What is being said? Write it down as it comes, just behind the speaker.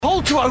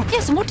pulled to open.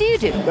 Yes, and what do you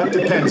do? That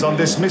depends on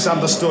this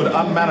misunderstood,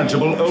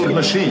 unmanageable old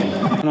machine.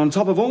 And on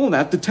top of all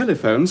that, the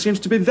telephone seems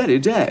to be very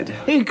dead.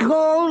 He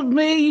called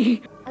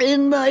me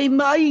in my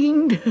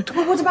mind.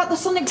 Well, what about the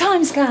sonic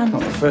time scan?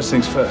 Well, first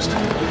things first.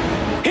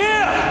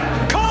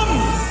 Here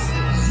come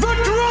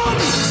the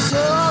drums!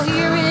 So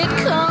here it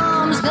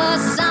comes, the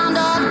sound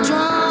of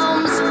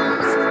drums.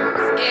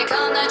 Here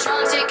come the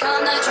drums, here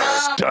come the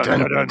drums.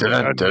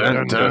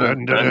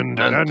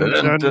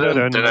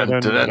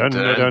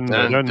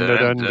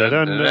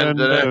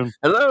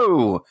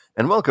 Hello,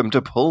 and welcome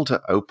to Pull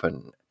to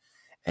Open,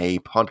 a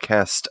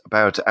podcast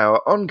about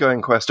our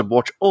ongoing quest to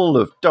watch all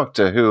of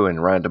Doctor Who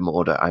in random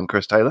order. I'm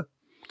Chris Taylor.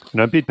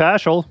 And I'm Pete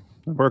Paschal.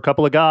 We're a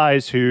couple of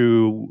guys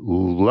who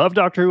love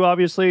Doctor Who,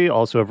 obviously,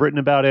 also have written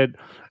about it,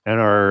 and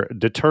are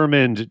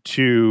determined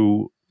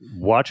to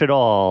watch it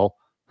all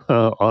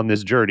on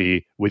this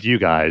journey with you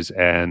guys.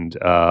 And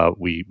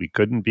we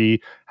couldn't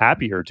be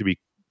happier to be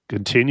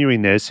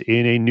continuing this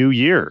in a new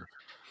year.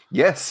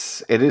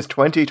 Yes, it is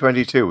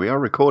 2022. We are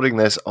recording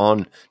this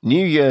on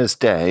New Year's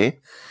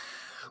Day,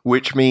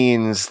 which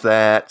means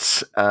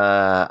that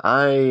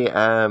I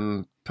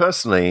am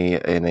personally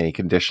in a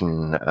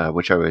condition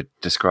which I would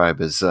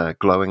describe as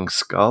glowing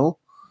skull,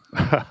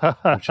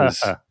 which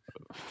is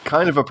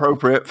kind of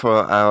appropriate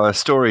for our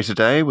story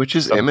today, which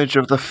is Image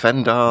of the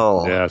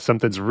Fendahl. Yeah,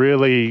 something's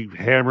really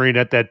hammering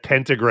at that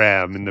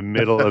pentagram in the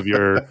middle of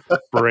your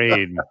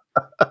brain.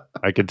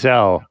 I can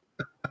tell.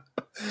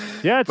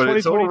 Yeah, but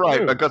it's all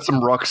right. I got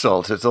some rock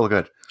salt. It's all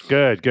good.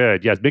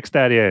 Good. Yes, mix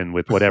that in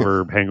with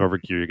whatever hangover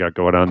cue you got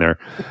going on there.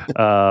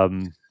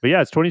 But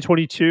yeah, it's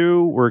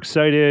 2022. We're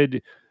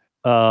excited.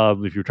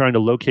 If you're trying to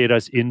locate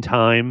us in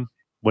time,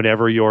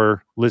 whenever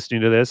you're listening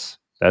to this,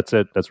 that's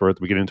it. That's where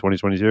we get in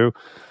 2022.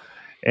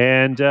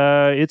 And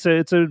it's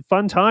a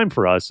fun time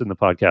for us in the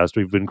podcast.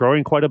 We've been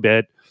growing quite a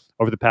bit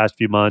over the past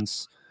few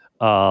months.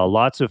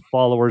 Lots of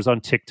followers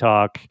on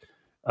TikTok.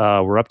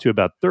 We're up to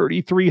about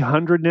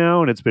 3,300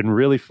 now, and it's been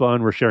really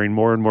fun. We're sharing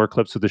more and more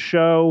clips of the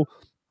show,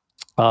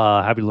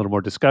 having a little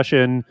more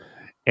discussion,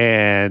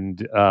 and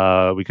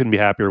we couldn't be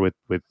happier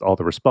with all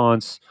the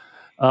response.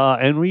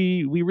 And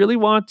we really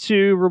want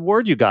to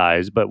reward you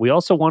guys, but we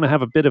also want to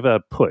have a bit of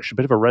a push, a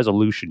bit of a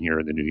resolution here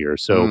in the new year.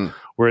 So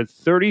we're at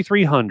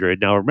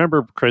 3,300. Now,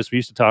 remember, Chris, we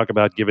used to talk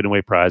about giving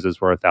away prizes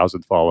for our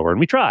 1,000th follower, and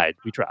we tried.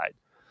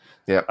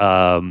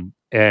 Yeah.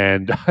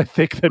 And I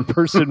think that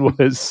person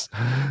was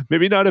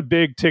maybe not a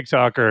big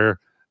TikToker,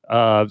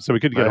 so we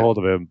couldn't get a hold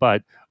of him.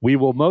 But we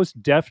will most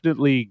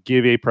definitely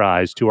give a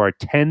prize to our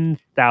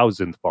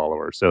 10,000th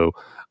follower. So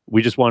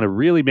we just want to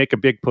really make a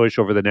big push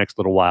over the next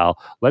little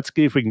while. Let's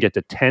see if we can get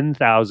to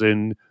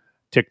 10,000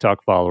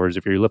 TikTok followers.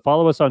 If you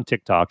follow us on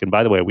TikTok, and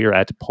by the way, we are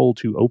at Pull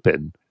to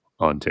Open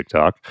on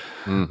TikTok.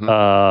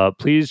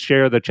 Please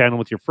share the channel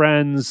with your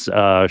friends.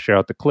 Share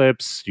out the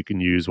clips. You can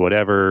use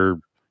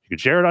whatever. You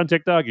can share it on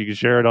TikTok. You can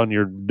share it on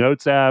your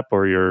Notes app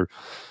or your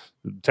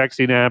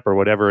texting app or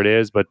whatever it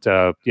is. But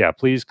yeah,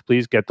 please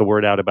get the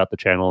word out about the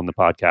channel and the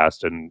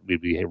podcast, and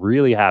we'd be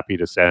really happy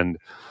to send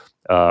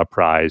a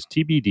prize,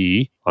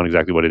 TBD on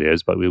exactly what it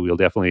is, but we will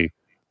definitely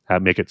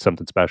make it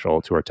something special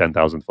to our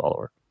 10,000th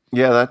follower.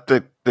 Yeah,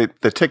 the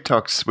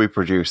TikToks we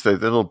produce, the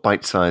little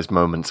bite-sized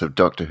moments of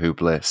Doctor Who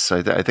bliss.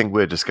 I think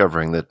we're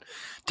discovering that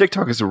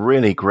TikTok is a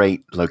really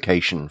great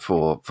location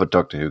for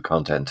Doctor Who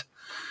content,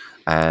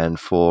 and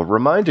for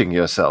reminding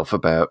yourself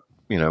about,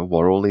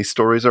 what all these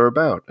stories are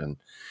about, and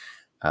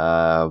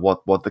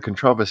what the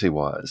controversy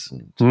was,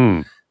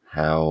 and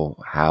how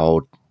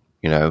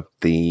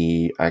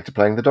the actor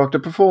playing the Doctor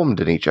performed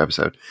in each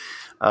episode.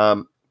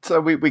 So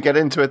we get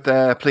into it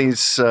there.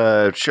 Please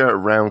share it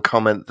around,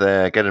 comment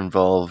there, get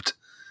involved,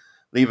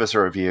 leave us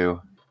a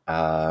review.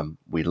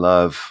 We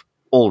love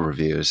all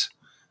reviews.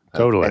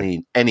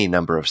 Totally. Any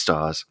number of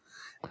stars.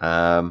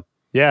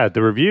 Yeah,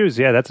 the reviews.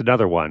 Yeah, that's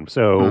another one.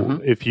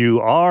 So if you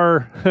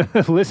are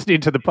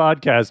listening to the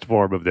podcast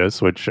form of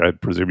this, which I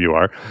presume you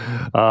are,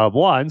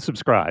 one,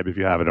 subscribe if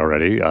you haven't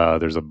already.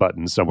 There's a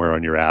button somewhere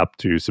on your app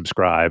to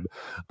subscribe,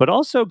 but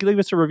also leave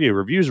us a review.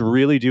 Reviews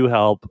really do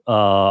help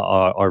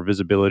our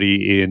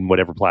visibility in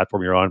whatever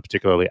platform you're on,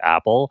 particularly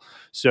Apple.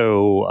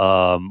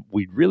 So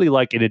we'd really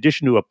like, in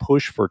addition to a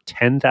push for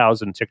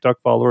 10,000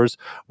 TikTok followers,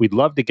 we'd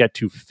love to get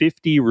to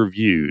 50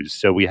 reviews.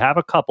 So we have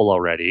a couple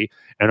already,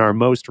 and our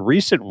most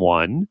recent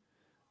one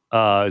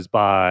is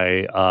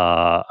by,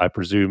 I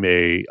presume,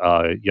 a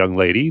young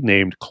lady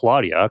named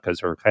Claudia, because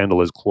her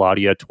handle is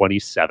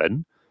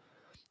Claudia27.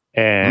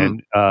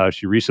 And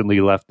she recently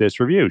left this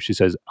review. She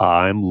says,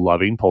 "I'm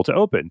loving Pull to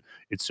Open.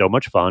 It's so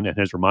much fun and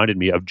has reminded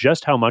me of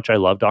just how much I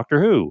love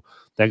Doctor Who.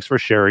 Thanks for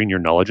sharing your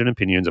knowledge and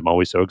opinions. I'm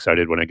always so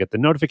excited when I get the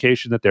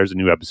notification that there's a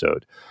new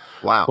episode."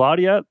 Wow.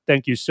 Claudia,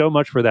 thank you so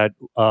much for that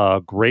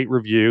great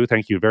review.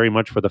 Thank you very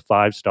much for the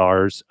 5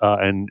 stars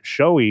and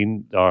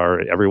showing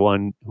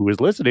everyone who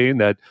is listening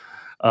that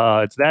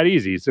it's that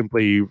easy.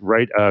 Simply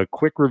write a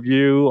quick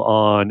review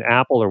on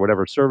Apple or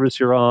whatever service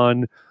you're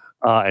on.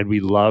 And we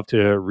love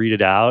to read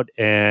it out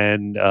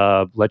and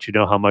let you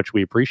know how much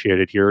we appreciate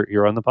it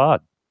here on the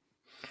pod.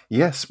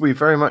 Yes, we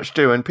very much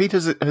do. And Pete,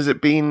 has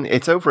it been?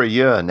 It's over a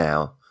year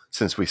now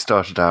since we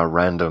started our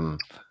random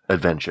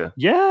adventure.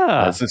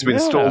 Yeah, since we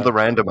installed the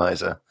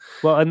randomizer.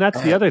 Well, and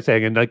that's the other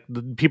thing, and like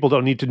people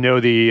don't need to know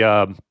the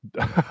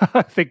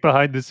I think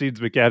behind the scenes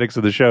mechanics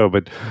of the show,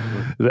 but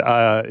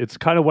it's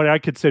kind of what I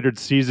considered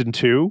season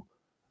 2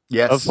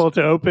 of Pull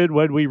to Open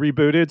when we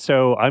rebooted.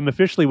 So I'm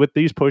officially with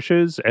these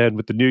pushes, and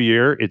with the new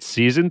year, it's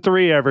season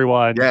 3,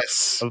 everyone.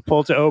 Yes, of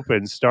Pull to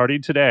Open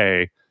starting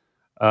today.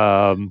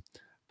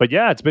 But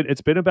yeah,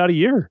 it's been about a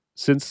year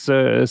since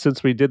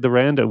we did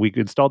we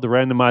installed the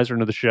randomizer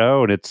into the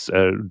show, and it's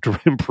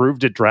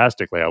improved it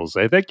drastically. I will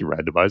say, thank you,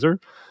 randomizer.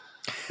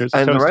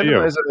 And the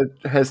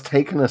randomizer has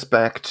taken us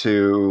back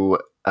to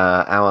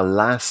our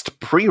last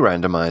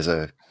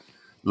pre-randomizer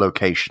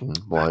location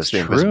was the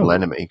Invisible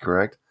Enemy,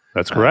 correct?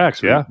 That's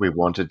correct. Yeah, we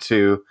wanted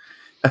to.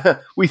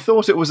 We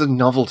thought it was a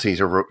novelty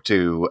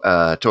to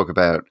talk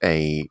about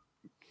a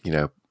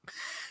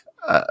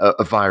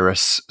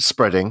virus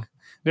spreading.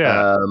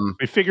 Yeah,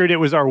 we figured it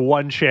was our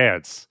one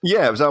chance.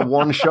 Yeah, it was our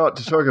one shot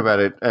to talk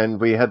about it,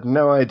 and we had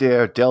no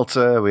idea of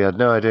Delta, we had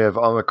no idea of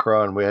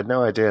Omicron, we had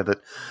no idea that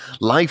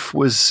life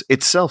was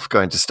itself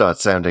going to start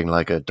sounding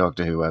like a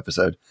Doctor Who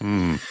episode.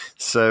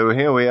 So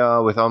here we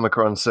are with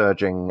Omicron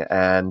surging,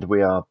 and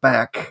we are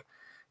back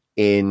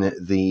in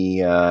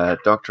the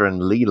Doctor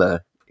and Leela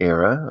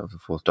era of the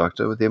Fourth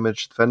Doctor with the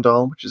Image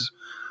Fendal, which is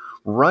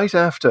right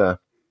after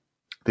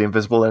the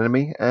Invisible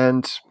Enemy,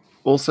 and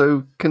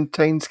also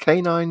contains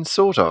K9,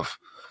 sort of.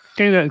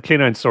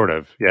 K9 sort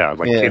of, yeah.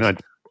 Like K9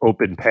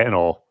 open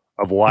panel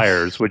of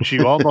wires, which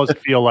you almost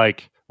feel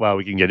like, well,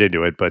 we can get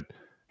into it, but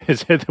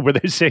were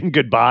they saying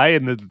goodbye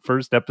in the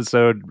first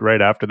episode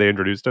right after they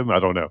introduced him? I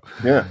don't know.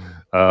 Yeah.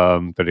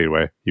 But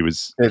anyway, he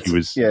was.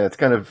 Yeah, it's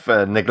kind of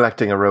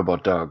neglecting a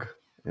robot dog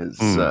is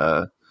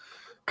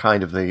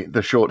kind of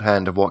the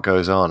shorthand of what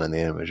goes on in the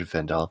Image of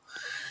Fendal.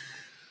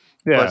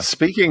 Yeah. But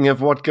speaking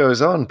of what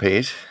goes on,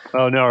 Pete.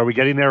 Oh no, are we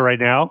getting there right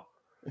now?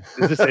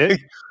 Is this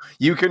it?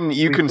 You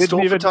can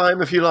stall for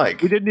time if you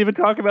like. We didn't even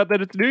talk about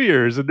that it's New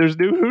Year's and there's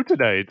New Who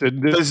tonight.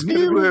 And there's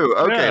New Who.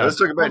 Okay, let's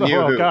talk about New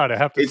Who. Oh God, I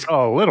have to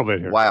a little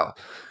bit here. Wow.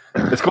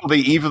 It's called The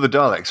Eve of the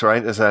Daleks,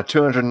 right? It's a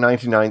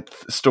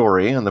 299th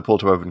story on the Pull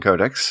to Open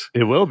Codex.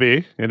 It will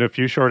be in a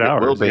few short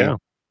hours. It will be. Yeah.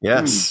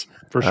 Yes.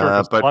 For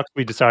sure. But Flux,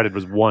 we decided,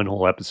 was one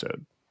whole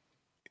episode.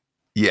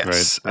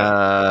 Yes.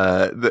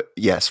 Right.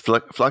 Yes,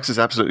 Flux is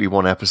absolutely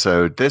one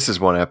episode. This is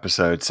one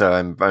episode, so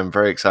I'm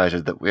very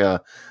excited that we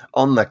are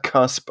on the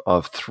cusp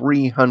of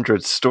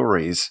 300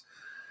 stories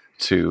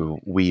to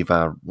weave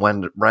our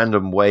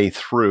random way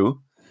through.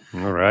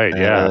 All right,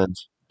 yeah.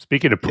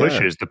 Speaking of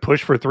pushes, the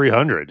push for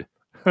 300.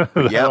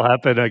 That'll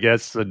happen, I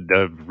guess, in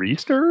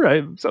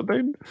Easter,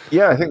 something?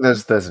 Yeah, I think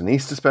there's an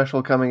Easter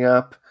special coming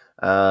up.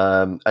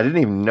 I didn't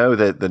even know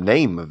the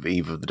name of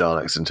Eve of the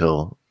Daleks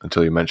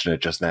until you mentioned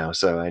it just now,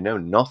 so I know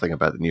nothing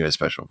about the New Year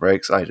special. Very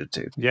excited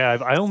to. Yeah,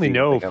 I only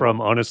know from,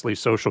 honestly,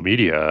 social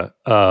media.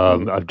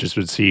 I've just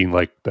been seeing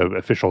like the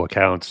official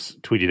accounts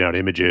tweeting out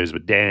images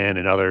with Dan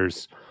and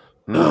others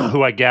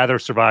who I gather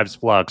survives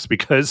Flux,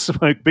 because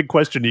my big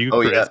question to you,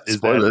 Chris, is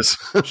spoilers.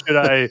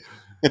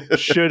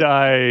 should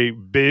I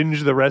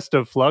binge the rest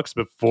of Flux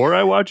before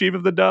I watch Eve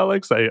of the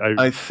Daleks?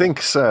 I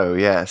think so,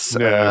 yes.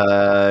 Yeah.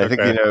 I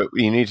think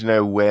you need to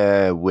know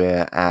where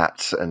we're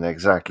at and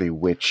exactly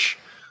which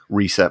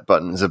reset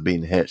buttons have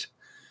been hit.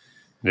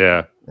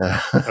 Yeah.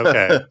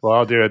 Okay. Well,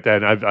 I'll do it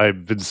then.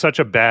 I've been such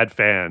a bad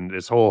fan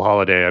this whole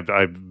holiday.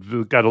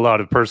 I've got a lot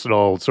of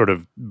personal sort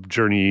of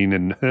journeying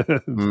and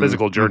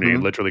physical journey,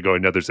 literally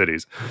going to other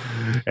cities,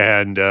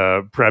 and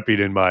prepping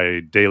in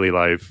my daily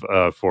life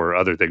for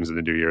other things in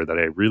the new year that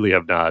I really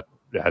have not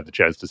had the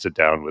chance to sit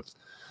down with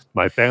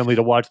my family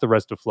to watch the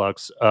rest of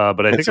Flux.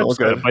 But I think I'm just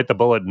going to bite the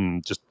bullet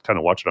and just kind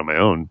of watch it on my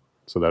own,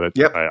 so that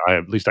I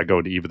at least I go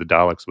into Eve of the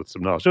Daleks with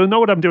some knowledge. So I know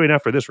what I'm doing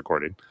after this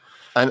recording.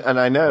 And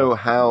I know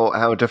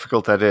how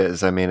difficult that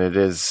is. I mean, it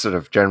is sort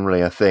of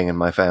generally a thing in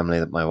my family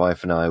that my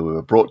wife and we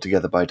were brought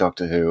together by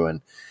Doctor Who,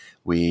 and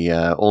we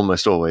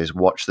almost always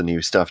watch the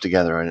new stuff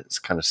together, and it's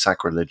kind of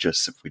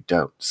sacrilegious if we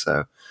don't.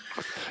 So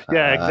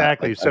yeah,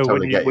 exactly. So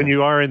totally when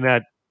you are in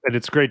that, and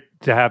it's great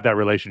to have that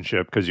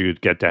relationship, because you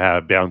get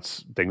to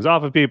bounce things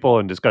off of people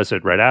and discuss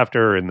it right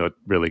after, and that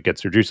really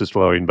gets your juices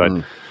flowing.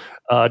 But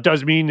it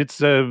does mean it's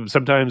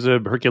sometimes a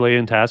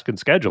Herculean task in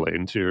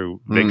scheduling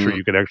to make sure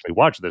you can actually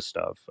watch this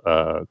stuff,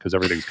 because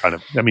everything's kind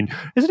of, I mean,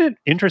 isn't it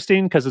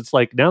interesting? Because it's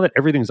like, now that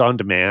everyth's on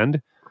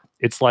demand,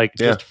 it's like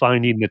just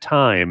finding the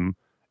time,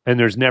 and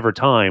there's never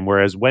time.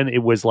 Whereas when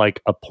it was like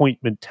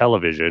appointment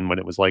television, when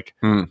it was like,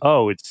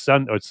 oh, it's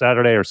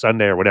Saturday or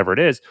Sunday or whatever it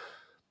is,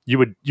 you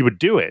would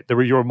do it.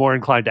 You were more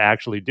inclined to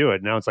actually do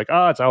it. Now it's like,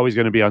 oh, it's always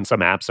going to be on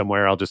some app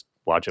somewhere. I'll just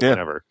watch it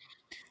whenever.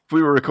 If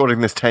we were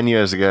recording this 10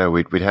 years ago,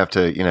 we'd have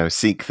to,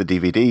 seek the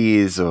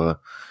DVDs, or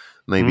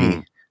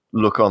maybe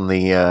look on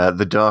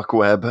the dark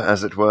web,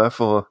 as it were,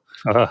 for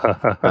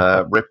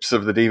rips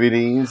of the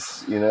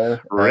DVDs,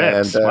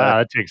 Rips? And, wow,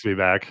 that takes me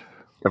back.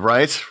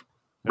 Right?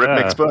 Rip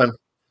Nick Spurn.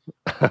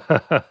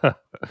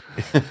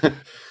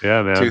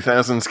 Yeah, man.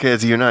 2000s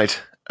Kids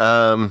Unite.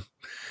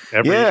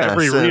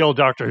 Every real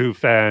Doctor Who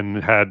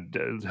fan had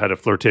a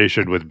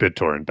flirtation with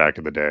BitTorrent back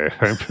in the day.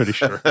 I'm pretty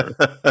sure.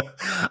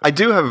 I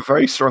do have a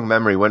very strong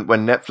memory when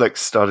Netflix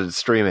started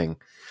streaming.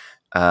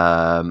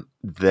 One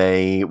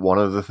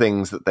of the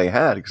things that they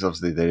had, because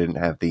obviously they didn't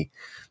have the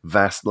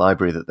vast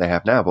library that they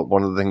have now, but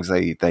one of the things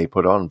they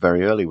put on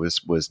very early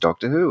was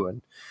Doctor Who.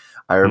 And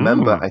I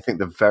remember, I think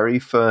the very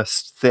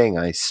first thing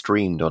I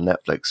streamed on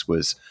Netflix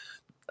was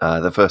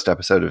the first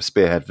episode of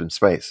Spearhead from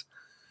Space.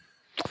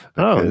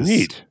 Oh,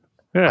 neat.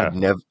 Yeah.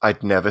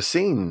 I'd never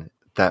seen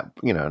that,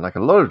 like a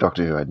lot of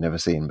Doctor Who I'd never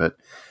seen, but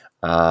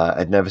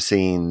I'd never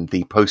seen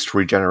the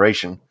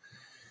post-regeneration.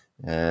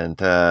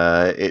 And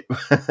it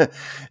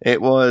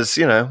it was,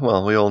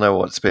 well, we all know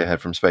what Spearhead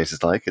from Space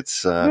is like.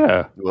 It's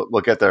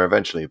we'll get there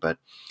eventually, but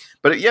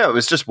it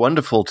was just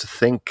wonderful to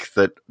think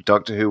that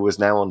Doctor Who was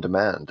now on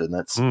demand, and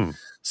that's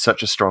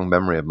such a strong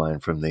memory of mine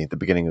from the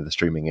beginning of the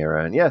streaming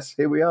era. And yes,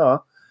 here we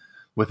are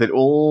with it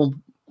all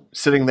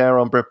sitting there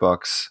on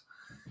BritBox.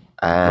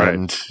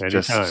 And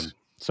just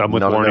some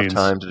with not warnings.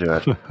 Enough time to do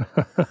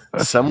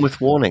it. Some with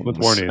warnings. With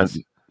warnings.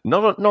 And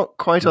not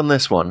quite on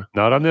this one.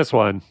 Not on this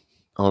one.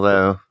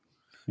 Although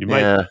you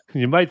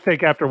might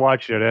think after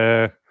watching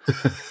it,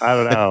 I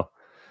don't know.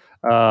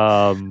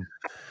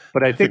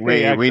 But I think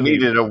we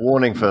needed a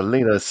warning for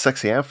Lena's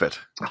sexy outfit.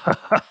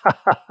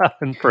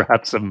 And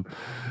perhaps some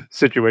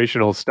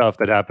situational stuff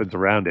that happens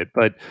around it.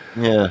 But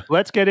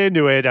let's get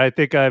into it. I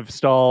think I've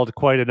stalled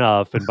quite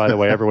enough. And by the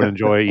way, everyone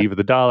enjoy Eve of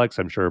the Daleks.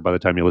 I'm sure by the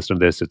time you listen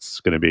to this,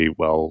 it's going to be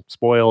well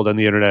spoiled on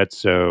the internet.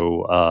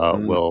 So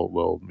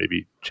we'll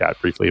maybe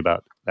chat briefly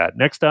about that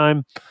next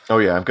time. Oh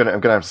yeah, I'm gonna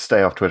have to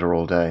stay off Twitter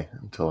all day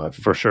until I've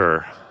for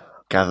sure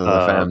gather the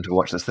fam to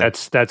watch this thing.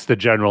 That's the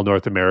general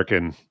North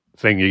American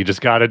thing you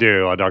just got to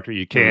do on Doctor.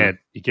 You can't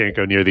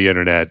go near the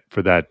internet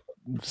for that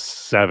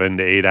 7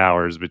 to 8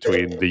 hours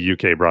between the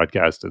UK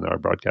broadcast and our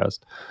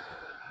broadcast.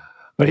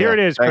 But here it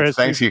is, Chris.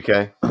 Thanks,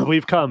 UK.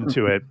 We've come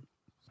to it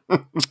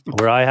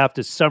where I have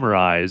to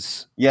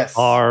summarize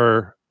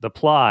the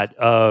plot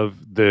of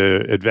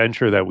the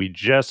adventure that we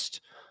just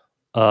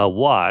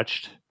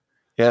watched.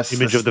 Yes,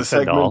 Image of the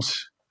Fendal.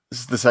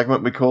 This is the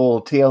segment we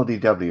call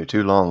TLDW,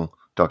 Too Long,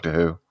 Doctor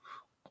Who,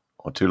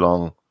 or Too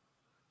Long.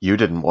 You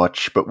didn't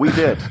watch, but we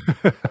did.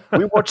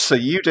 We watched so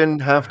you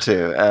didn't have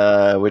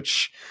to,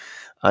 which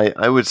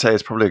I would say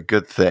is probably a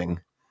good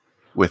thing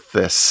with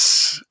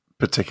this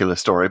particular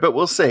story, but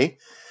we'll see.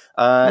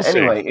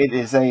 Anyway, it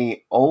is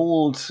a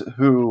old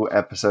Who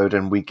episode,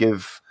 and we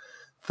give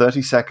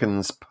 30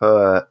 seconds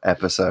per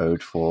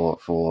episode for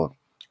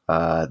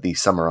the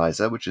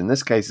summarizer, which in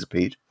this case is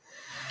Pete.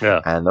 Yeah.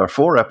 And there are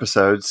 4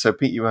 episodes, so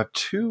Pete, you have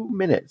 2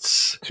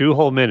 minutes. 2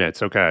 whole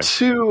minutes, okay.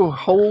 2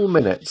 whole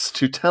minutes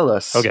to tell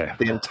us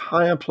the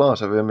entire plot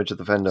of Image of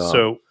the Fendal.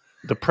 So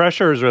the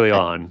pressure is really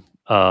on.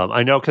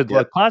 I know because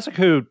Classic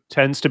Who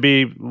tends to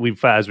be,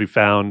 as we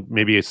found,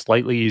 maybe it's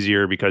slightly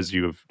easier because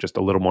you have just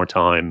a little more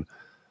time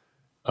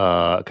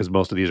because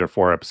most of these are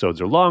 4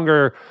 episodes or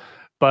longer.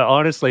 But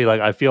honestly,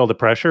 I feel the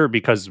pressure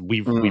because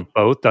we've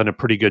both done a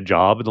pretty good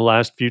job in the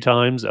last few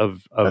times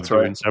of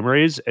doing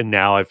summaries, and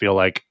now I feel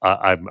like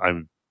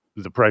I'm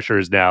the pressure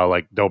is now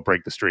don't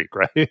break the streak,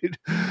 right?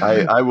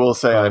 I will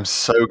say I'm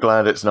so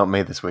glad it's not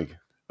me this week.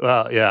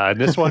 Well, yeah, and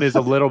this one is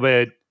a little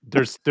bit.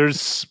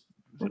 There's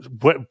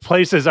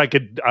places I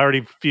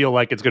already feel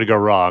like it's going to go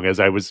wrong. As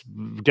I was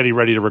getting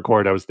ready to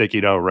record, I was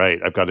thinking, oh right,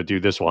 I've got to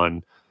do this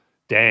one.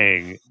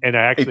 Dang. And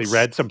I actually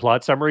read some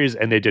plot summaries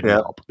and they didn't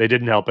help. They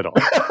didn't help at all.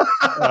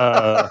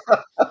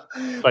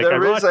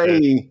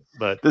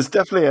 There's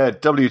definitely a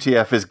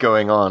WTF is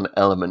going on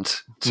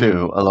element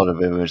to a lot of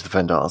Image of the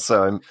Fendal.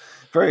 So I'm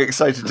very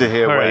excited to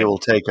hear where you will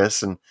take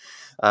us, and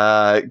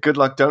good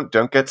luck. Don't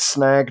get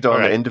snagged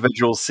on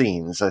individual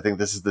scenes. I think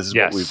this is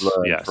what we've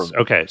learned from.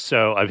 Okay,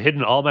 so I've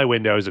hidden all my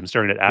windows. I'm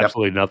staring at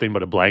absolutely nothing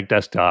but a blank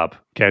desktop.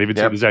 Can't even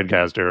see the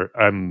Zencastr.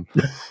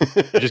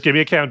 Just give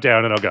me a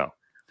countdown and I'll go.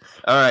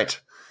 All right.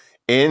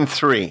 In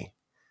 3,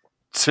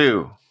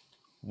 2,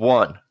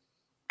 1,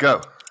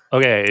 go.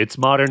 Okay, it's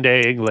modern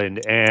day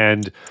England,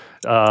 and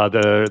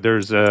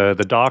there's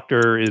the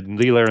Doctor and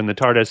Leela in the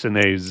TARDIS, and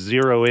they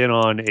zero in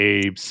on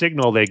a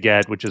signal they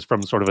get, which is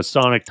from sort of a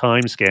sonic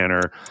time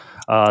scanner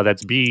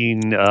that's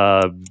being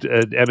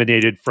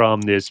emanated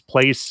from this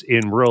place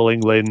in rural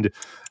England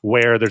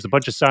where there's a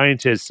bunch of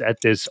scientists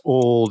at this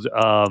old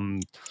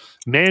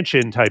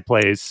mansion type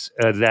place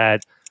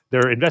that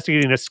they're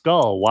investigating a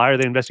skull. Why are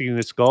they investigating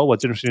the skull?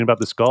 What's interesting about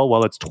the skull?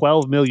 Well, it's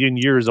 12 million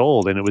years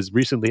old, and it was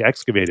recently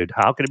excavated.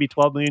 How can it be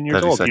 12 million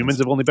years old? Humans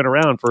have only been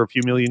around for a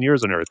few million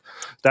years on Earth.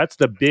 That's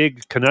the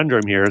big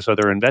conundrum here, so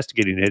they're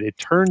investigating it. It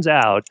turns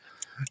out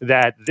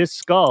that this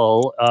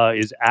skull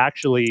is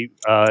actually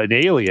an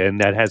alien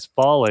that has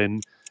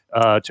fallen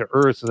to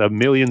Earth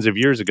millions of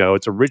years ago.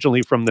 It's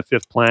originally from the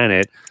 5th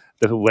planet.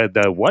 The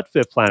what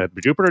 5th planet?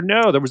 Jupiter?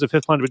 No, there was a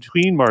 5th planet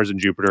between Mars and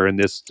Jupiter, and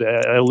this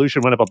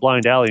evolution went up a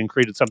blind alley and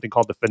created something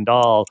called the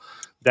Fendal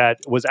that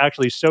was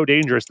actually so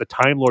dangerous the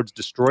Time Lords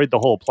destroyed the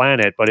whole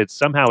planet, but it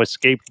somehow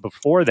escaped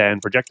before then,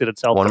 projected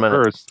itself to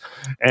Earth,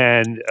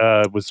 and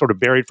was sort of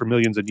buried for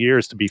millions of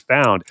years to be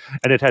found.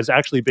 And it has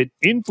actually been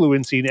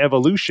influencing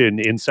evolution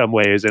in some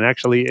ways, and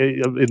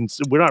actually,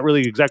 we're not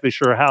really exactly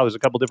sure how. There's a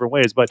couple different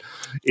ways, but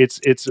it's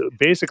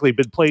basically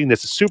been playing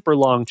this super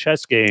long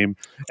chess game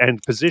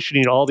and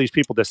positioning all these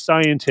people, the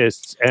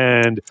scientists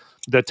and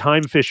the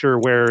Time Fisher,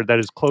 that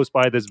is close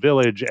by this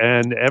village,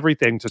 and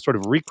everything to sort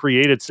of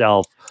recreate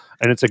itself.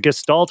 And it's a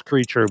Gestalt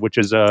creature, which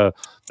is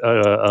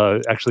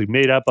actually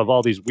made up of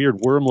all these weird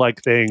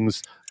worm-like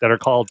things that are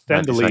called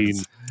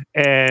Phendeline.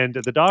 And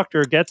the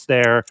Doctor gets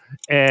there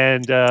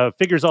and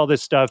figures all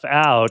this stuff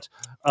out.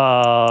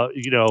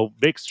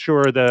 Makes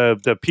sure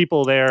the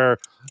people there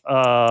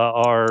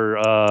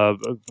are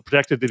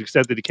protected to the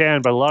extent that he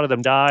can, but a lot of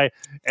them die.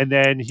 And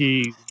then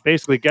he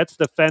basically gets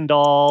the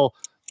Fendal,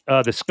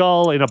 the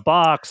skull, in a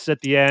box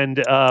at the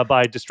end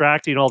by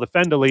distracting all the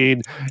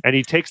Phendeline, and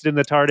he takes it in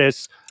the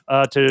TARDIS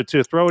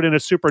to throw it in a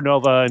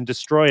supernova and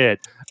destroy it,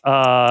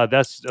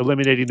 thus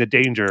eliminating the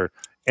danger.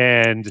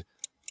 And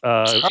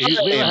he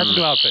really has a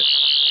new outfit.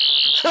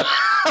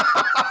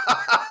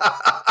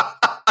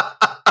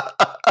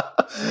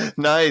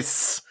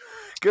 Nice.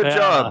 Good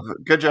job.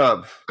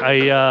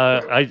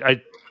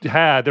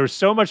 There was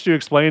so much to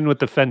explain with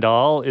the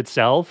Fendal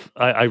itself.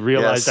 I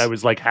realized I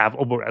was like I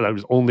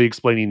was only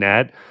explaining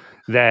that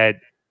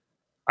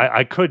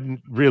I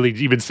couldn't really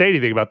even say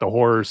anything about the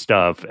horror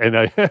stuff. And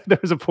there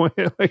was a point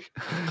like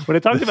when I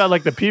talked about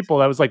like the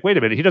people, I was like, wait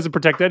a minute, he doesn't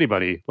protect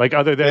anybody, like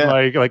other than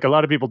like a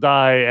lot of people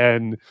die,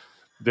 and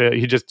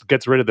he just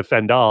gets rid of the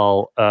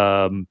Fendal.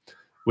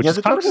 Which is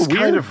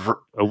kind of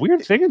a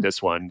weird thing in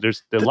this one.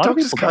 There's a lot of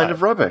people kind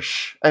of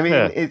rubbish. I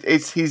mean,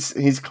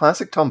 he's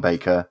classic Tom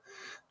Baker.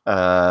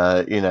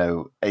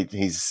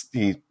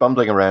 He's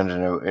bumbling around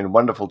in a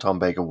wonderful Tom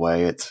Baker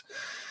way. It's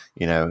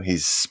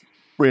he's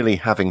really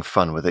having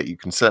fun with it. You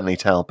can certainly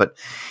tell, but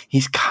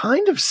he's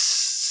kind of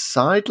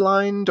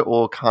sidelined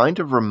or kind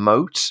of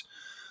remote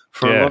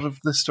for a lot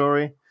of the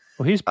story.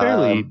 Well, he's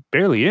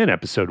barely in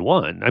episode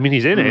 1. I mean,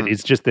 he's in it.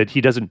 It's just that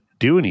he doesn't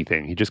do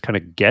anything. He just kind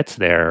of gets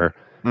there.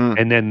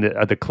 And then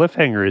the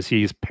cliffhanger is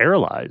he's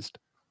paralyzed.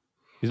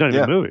 He's not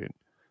even moving.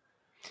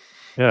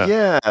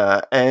 Yeah,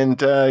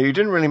 and you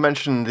didn't really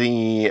mention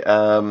the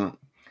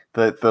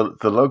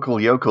local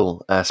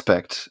yokel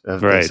aspect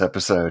of this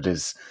episode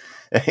is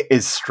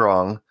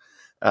strong,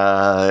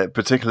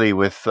 particularly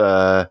with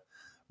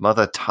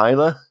Mother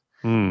Tyler,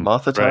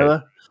 Martha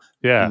Tyler.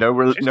 Yeah, no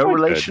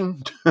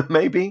relation,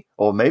 maybe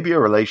a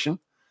relation.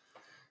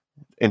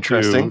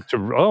 Interesting.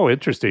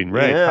 Interesting.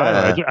 Right.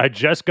 Yeah. I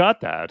just got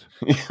that.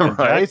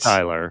 Right. Jack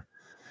Tyler.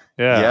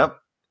 Yeah. Yep.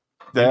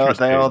 They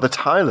are the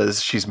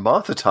Tylers. She's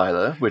Martha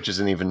Tyler, which is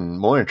an even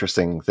more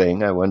interesting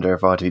thing. I wonder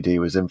if RTD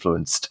was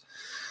influenced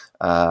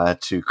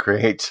to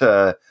create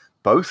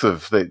both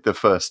of the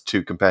first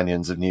two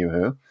companions of New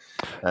Who.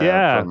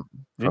 From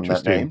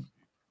interesting. That name.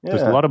 Yeah.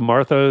 There's a lot of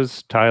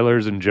Marthas,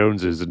 Tylers, and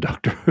Joneses in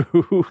Doctor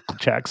Who.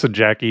 Jacks and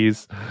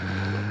Jackies.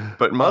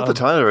 But Martha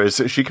Tyler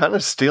she kind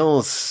of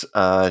steals,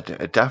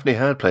 Daphne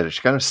Hurd played it,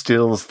 she kind of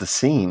steals the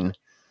scene,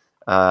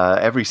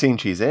 every scene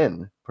she's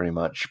in, pretty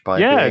much, by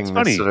being it's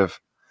funny. This sort of...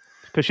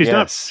 Because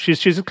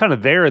she's kind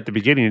of there at the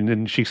beginning,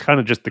 and she's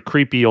kind of just the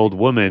creepy old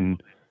woman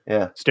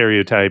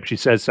stereotype. She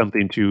says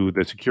something to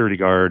the security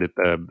guard at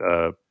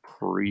the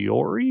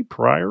Priory?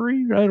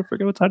 I don't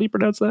forget how do you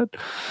pronounce that?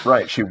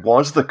 Right, she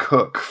was the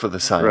cook for the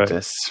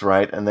scientists,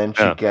 right? And then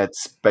she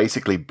gets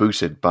basically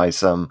booted by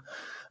some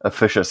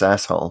officious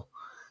asshole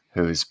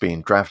who's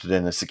been drafted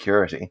in as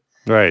security,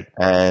 right?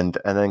 And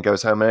then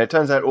goes home, and it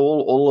turns out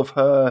all of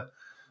her,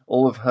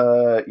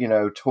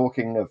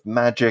 talking of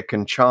magic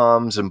and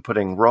charms and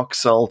putting rock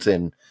salt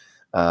in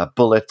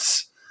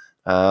bullets,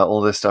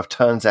 all this stuff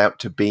turns out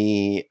to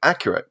be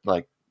accurate.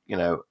 Like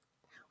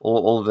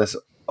all of this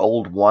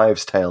old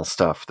wives' tale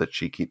stuff that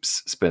she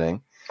keeps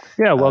spinning.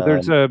 Yeah, well,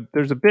 there's a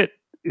bit.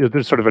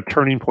 There's sort of a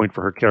turning point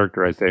for her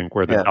character, I think,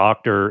 where the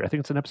Doctor. I think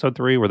it's in episode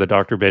 3 where the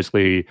Doctor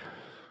basically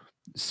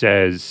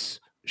says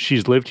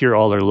she's lived here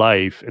all her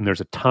life, and there's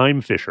a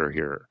time fisher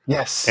here.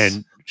 Yes,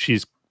 and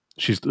she's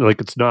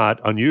like, it's not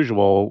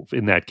unusual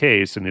in that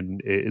case,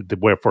 and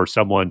where for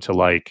someone to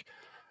like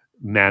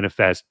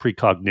manifest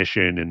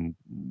precognition and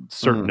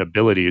certain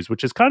abilities,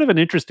 which is kind of an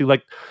interesting,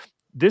 like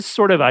this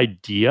sort of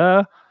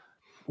idea.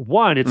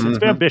 One, it's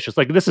ambitious.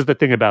 Like, this is the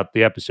thing about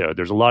the episode.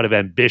 There's a lot of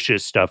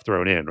ambitious stuff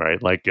thrown in,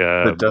 right? Like,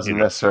 that doesn't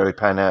necessarily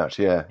pan out.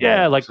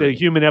 Yeah, like the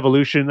human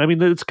evolution. I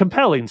mean, it's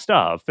compelling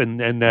stuff, and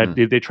that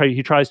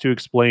he tries to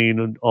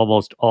explain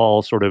almost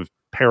all sort of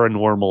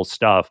paranormal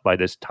stuff by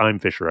this time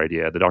fisher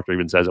idea. The Doctor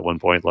even says at one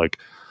point, like,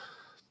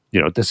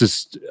 this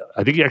is.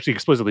 I think he actually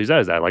explicitly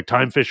says that, like,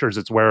 time fishers.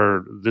 It's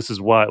where this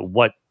is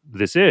what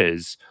this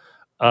is.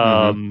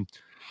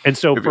 And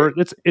so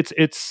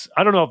it's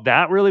I don't know if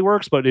that really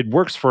works, but it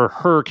works for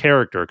her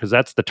character because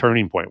that's the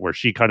turning point where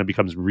she kind of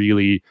becomes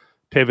really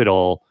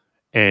pivotal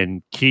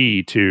and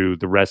key to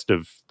the rest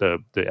of the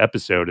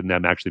episode and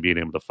them actually being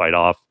able to fight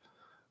off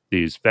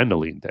these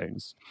Fendaline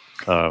things.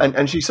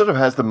 And she sort of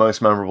has the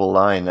most memorable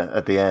line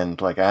at the end,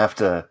 like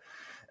after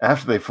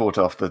they fought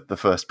off the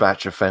first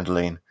batch of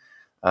Fendaline.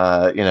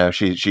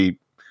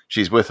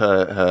 She's with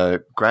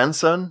her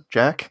grandson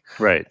Jack,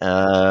 right?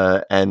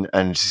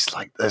 And she's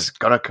like, "There's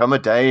gonna come a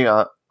day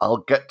I'll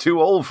get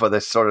too old for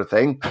this sort of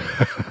thing."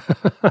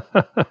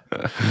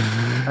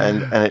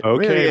 and it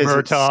okay, really is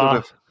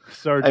Murtaugh,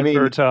 Sergeant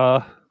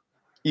Murtaugh.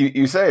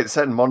 You say it's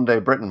set in modern day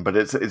Britain, but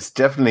it's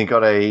definitely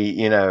got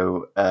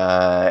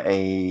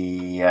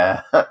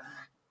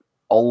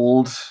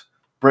old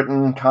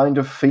Britain kind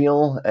of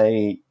feel.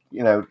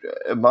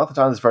 Martha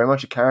Tyler is very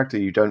much a character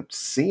you don't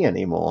see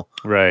anymore.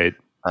 Right.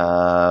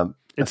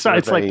 It's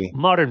like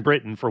modern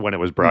Britain for when it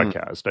was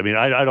broadcast. I mean,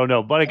 I don't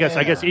know, but I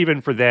guess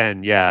even for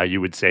then,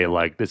 you would say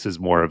like this is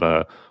more of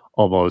a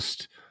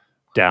almost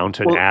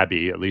Downton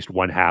Abbey, at least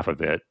one half of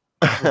it.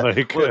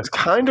 Like, well, it's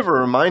kind of a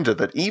reminder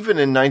that even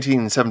in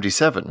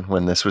 1977,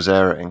 when this was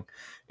airing,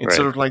 it's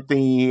sort of like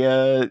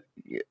the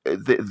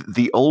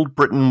old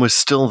Britain was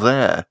still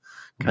there,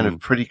 kind of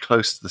pretty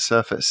close to the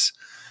surface.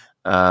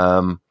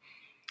 And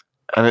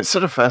it's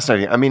sort of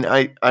fascinating. I mean,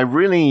 I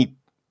really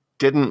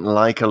didn't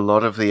like a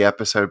lot of the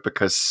episode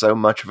because so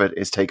much of it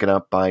is taken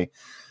up by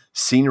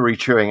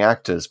scenery-chewing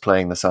actors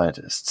playing the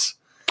scientists.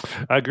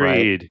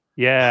 Agreed. Right?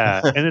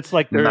 Yeah. And it's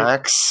like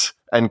Max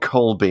and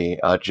Colby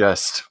are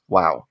just,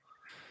 wow.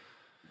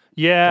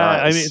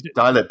 Yeah. Guys, I mean,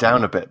 dial it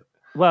down a bit.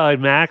 Well,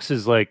 Max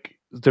is like,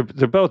 they're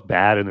both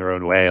bad in their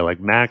own way.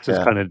 Like Max is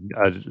kind of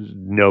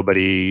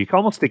nobody. You can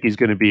almost think he's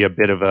going to be a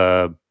bit of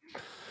a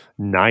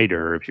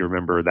Nider, if you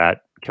remember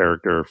that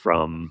character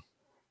from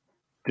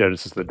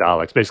Genesis of the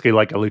Daleks. Basically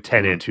like a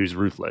lieutenant who's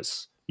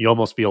ruthless. You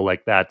almost feel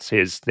like that's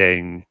his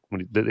thing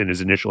in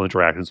his initial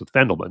interactions with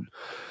Fendelman.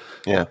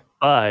 Yeah.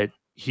 But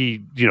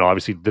he,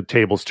 obviously the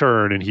tables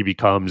turn and he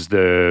becomes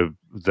the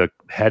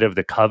head of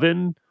the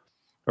coven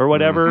or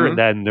whatever. And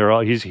then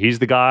he's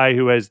the guy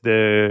who has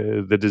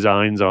the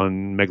designs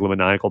on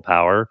megalomaniacal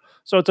power.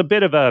 So it's a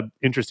bit of a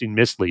interesting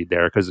mislead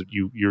there because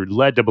you're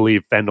led to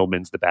believe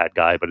Fendelman's the bad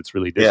guy, but it's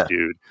really this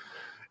dude.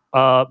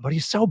 But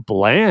he's so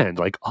bland.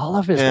 Like all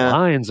of his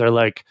lines are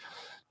like,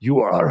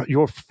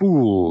 you're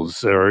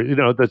fools,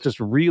 or that's just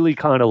really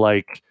kind of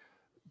like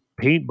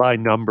paint by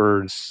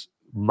numbers,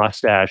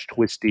 mustache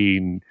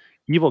twisting,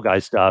 evil guy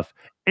stuff.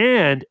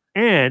 And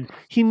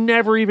he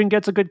never even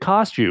gets a good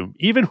costume,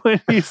 even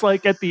when he's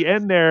like at the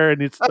end there,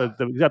 and it's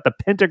he's got the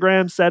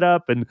pentagram set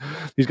up, and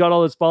he's got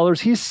all his followers.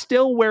 He's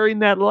still wearing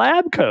that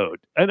lab coat,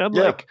 and I'm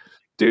like,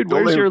 dude,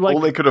 where's your like?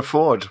 All they could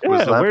afford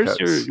was lab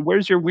coats.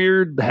 Where's your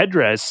weird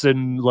headdress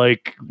and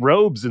like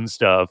robes and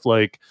stuff?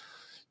 Like,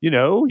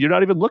 you're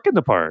not even looking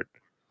the part.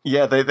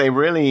 Yeah, they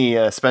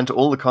really spent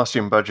all the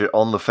costume budget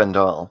on the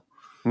Fendal.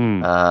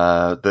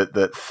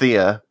 That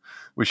Thea.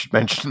 We should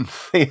mention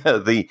Thea,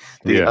 the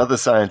other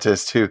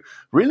scientist who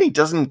really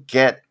doesn't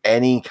get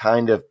any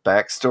kind of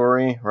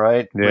backstory,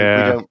 right?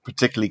 Yeah. We don't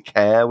particularly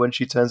care when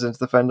she turns into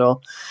the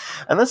Fendal.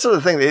 And that's sort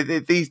of the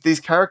thing.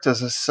 These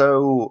characters are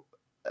so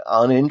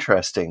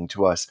uninteresting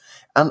to us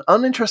and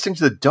uninteresting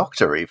to the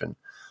Doctor even.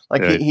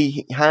 Like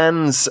he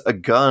hands a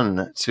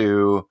gun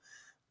to,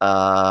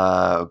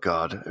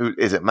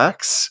 is it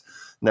Max?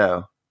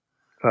 No.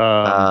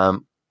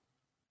 Who's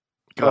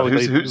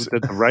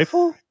the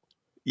rifle?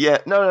 Yeah,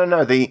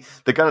 no. The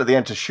gun at the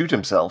end to shoot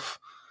himself.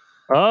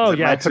 Oh,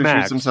 yeah, Max who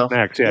shoots himself.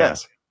 Max, yeah.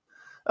 Yes.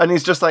 And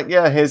he's just like,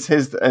 here's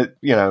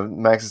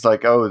Max is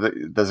like,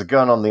 there's a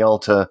gun on the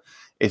altar.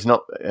 It's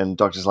not, and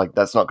Doctor's like,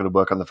 that's not going to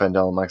work on the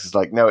Fendal. And Max is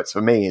like, no, it's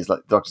for me. He's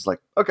like, Doctor's like,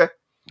 okay,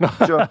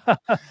 sure.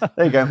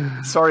 There you go.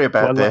 Sorry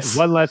about this.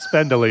 One less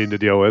Fendaline to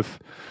deal with.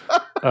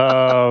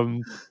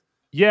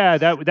 Yeah,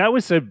 that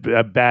was a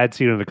bad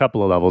scene on a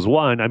couple of levels.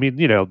 One, I mean,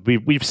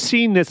 we've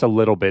seen this a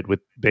little bit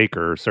with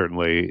Baker,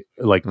 certainly,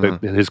 like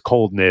his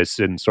coldness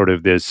and sort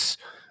of this,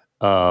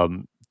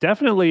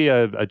 definitely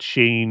a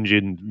change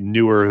in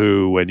Newer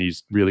Who when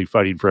he's really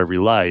fighting for every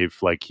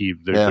life. Like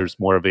there's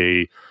more of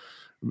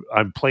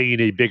I'm playing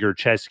a bigger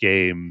chess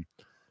game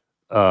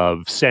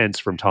of sense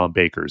from Tom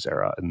Baker's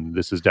era, and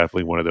this is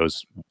definitely one of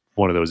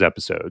those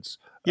episodes.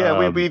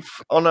 Yeah,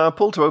 we've on our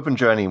pull to open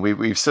journey,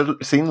 we've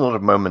seen a lot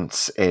of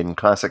moments in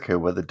Classic Who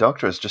where the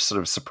Doctor is just sort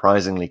of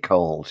surprisingly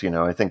cold.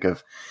 I think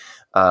of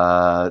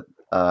Planet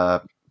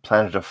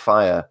of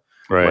Fire,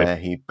 where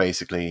he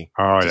basically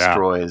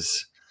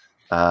destroys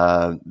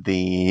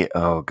the.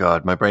 Oh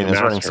God, my brain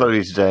is running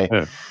slowly today.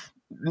 Yeah.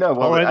 No,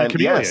 well, and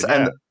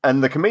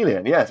the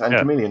Chameleon,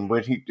 Chameleon,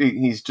 where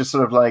he's just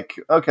sort of like,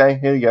 okay,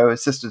 here you go,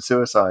 assisted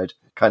suicide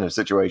kind of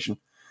situation.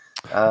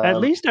 At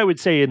least I would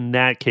say in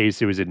that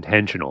case it was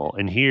intentional,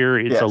 and here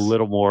it's a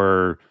little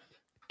more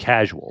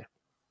casual.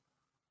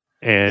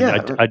 And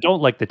I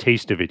don't like the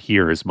taste of it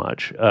here as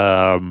much. It's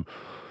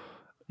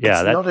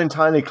not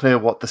entirely clear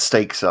what the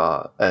stakes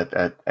are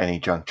at any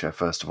juncture.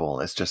 First of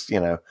all, it's just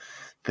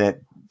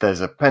that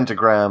there's a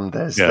pentagram.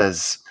 There's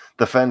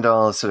the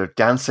Fendal sort of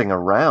dancing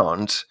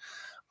around.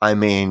 I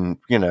mean,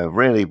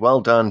 really well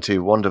done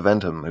to Wanda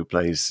Ventham, who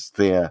plays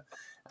Thea,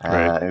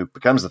 who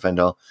becomes the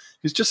Fendal.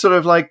 Who's just sort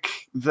of like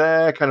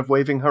there, kind of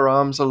waving her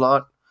arms a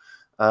lot.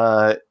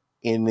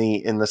 in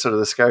the sort of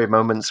the scary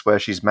moments where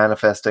she's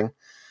manifesting.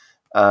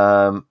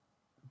 But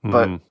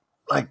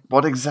like,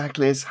 what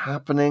exactly is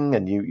happening?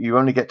 And you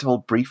only get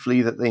told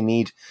briefly that they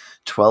need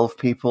 12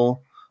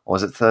 people, or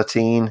is it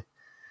 13?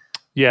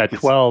 Yeah,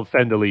 12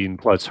 Fendaline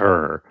plus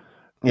her.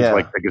 It's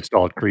like the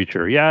Gestalt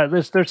creature. Yeah,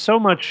 there's so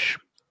much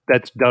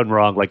that's done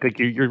wrong. Like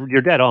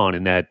you're dead on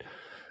in that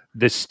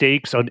the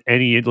stakes on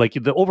any, like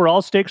the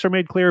overall stakes are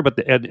made clear, but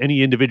at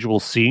any individual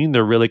scene,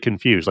 they're really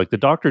confused. Like the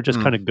Doctor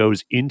just kind of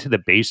goes into the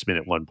basement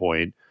at one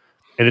point,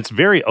 and it's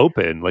very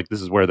open. Like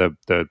this is where the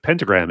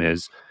pentagram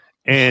is,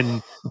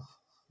 and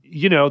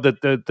you know the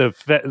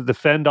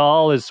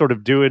Fendal is sort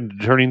of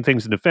turning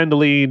things into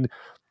Fendaline.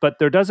 But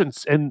there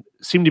doesn't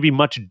seem to be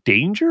much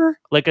danger.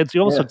 Like it's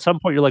almost at some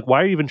point you're like,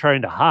 why are you even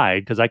trying to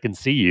hide? Because I can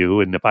see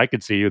you, and if I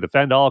can see you, the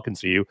Fendal can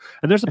see you.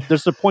 And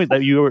there's a point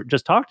that you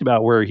just talked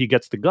about where he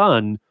gets the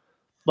gun.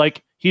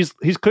 Like he's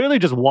clearly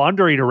just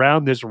wandering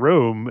around this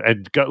room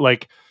and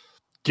like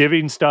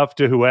giving stuff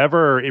to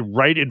whoever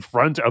right in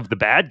front of the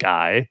bad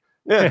guy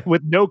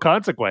with no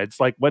consequence.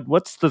 Like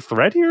what's the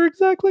threat here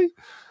exactly?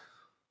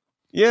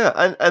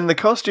 Yeah, and the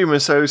costume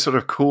is so sort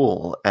of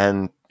cool,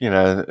 and you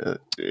know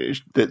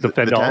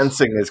the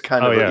dancing is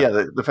kind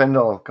of the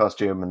Fendal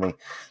costume, and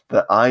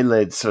the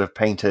eyelids sort of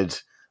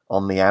painted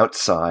on the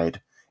outside.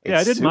 It's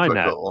I didn't mind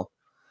that. Cool.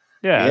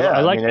 Yeah,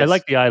 I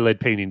like the eyelid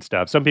painting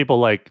stuff. Some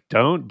people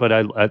don't, but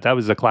that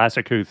was a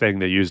classic Who thing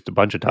they used a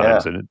bunch of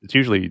times, and it's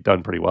usually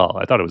done pretty well.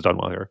 I thought it was done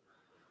well here.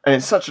 And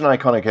it's such an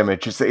iconic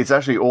image. It's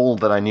actually all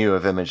that I knew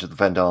of Image of the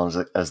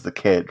Fendal as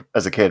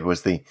a kid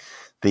was the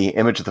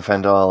image of the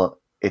Fendal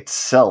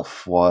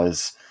itself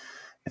was.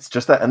 It's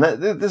just that, and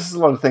this is a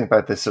lot of thing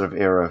about this sort of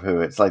era of Who.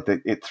 It's like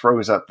it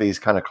throws up these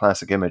kind of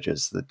classic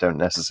images that don't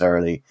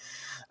necessarily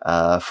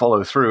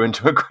follow through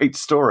into a great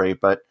story.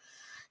 But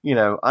you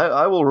know,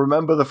 I will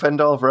remember the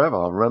Fendal forever.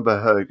 I'll remember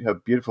her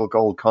beautiful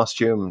gold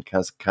costume,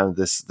 has kind of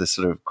this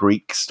sort of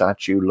Greek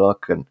statue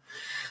look, and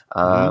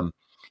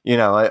you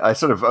know, I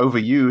sort of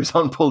overuse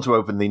on Pull to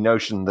Open the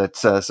notion that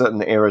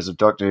certain eras of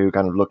Doctor Who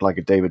kind of look like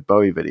a David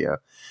Bowie video.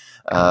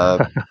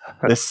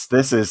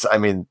 This is, I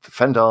mean,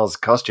 Fendal's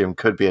costume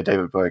could be a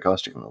David Bowie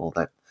costume. All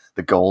that,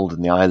 the gold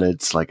and the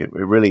eyelids, like it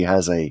really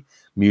has a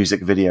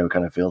music video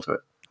kind of feel to it.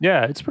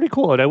 Yeah, it's pretty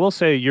cool. And I will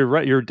say you're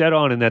right. You're dead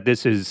on in that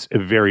this is a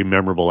very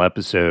memorable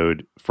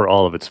episode for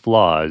all of its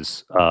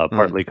flaws,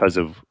 partly because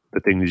of the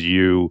things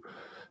you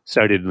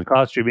cited in the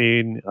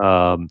costuming,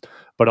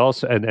 but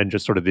also and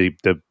just sort of the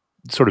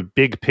sort of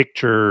big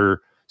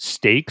picture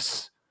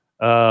stakes,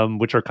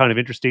 which are kind of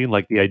interesting,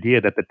 like the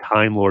idea that the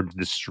Time Lords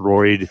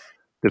destroyed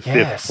the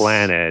fifth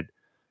planet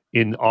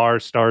in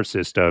our star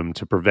system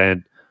to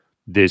prevent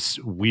this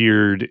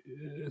weird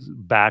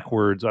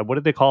backwards, what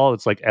did they call it?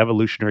 It's like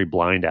evolutionary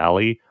blind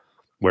alley,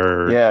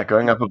 where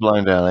going up a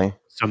blind alley,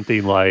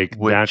 something like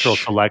natural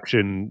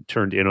selection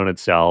turned in on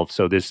itself.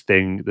 So this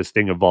thing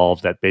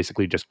evolves that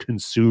basically just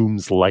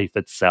consumes life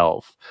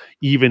itself,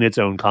 even its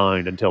own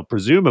kind, until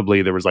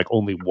presumably there was like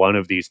only one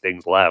of these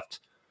things left,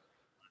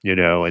 you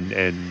know,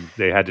 and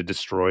they had to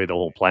destroy the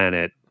whole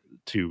planet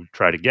to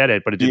try to get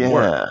it, but it didn't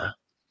work.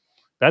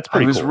 That's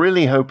pretty cool. I was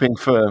really hoping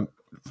for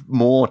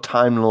more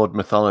Time Lord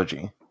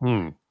mythology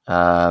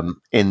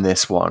in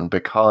this one,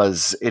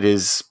 because it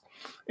is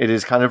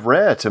kind of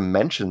rare to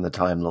mention the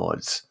Time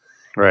Lords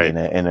in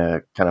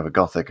a kind of a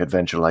gothic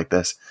adventure like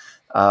this.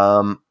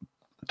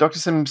 Doctor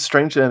seems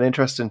strangely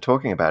uninterested in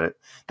talking about it.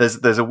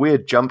 There's a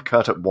weird jump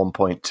cut at one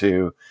point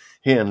to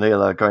he and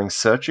Leela going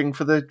searching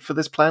for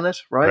this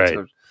planet, right?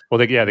 So well,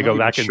 they go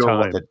back in time.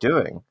 What they're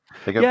doing?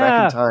 They go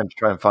back in time to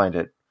try and find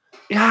it.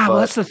 Yeah, well,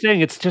 that's the thing.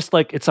 It's just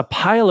like it's a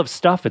pile of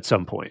stuff at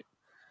some point.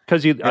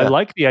 Because I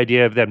like the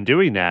idea of them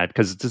doing that,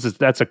 because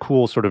that's a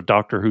cool sort of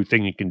Doctor Who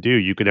thing you can do.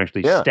 You can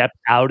actually step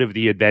out of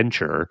the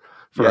adventure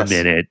for a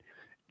minute.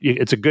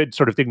 It's a good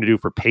sort of thing to do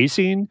for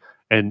pacing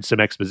and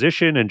some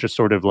exposition, and just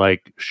sort of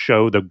like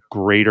show the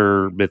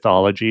greater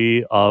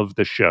mythology of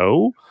the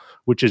show,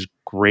 which is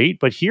great.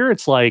 But here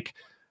it's like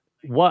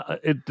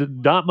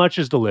not much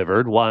is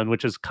delivered. One,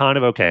 which is kind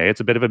of okay.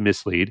 It's a bit of a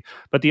mislead.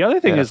 But the other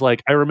thing is,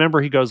 like, I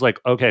remember he goes like,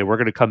 "Okay, we're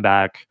going to come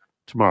back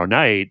tomorrow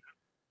night."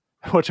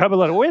 Which I'm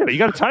like, wait a minute, you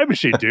got a time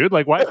machine, dude.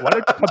 Like, why don't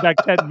you come back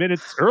 10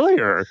 minutes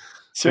earlier?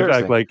 Seriously.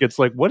 In fact, like, it's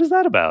like, what is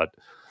that about?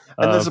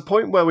 And there's a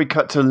point where we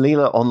cut to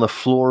Leela on the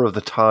floor of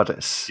the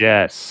TARDIS.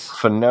 Yes.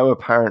 For no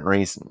apparent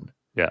reason.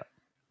 Yeah.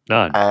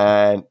 None.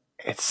 And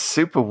it's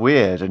super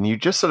weird. And you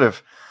just sort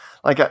of,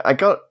 like, I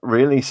got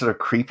really sort of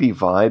creepy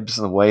vibes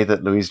in the way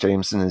that Louise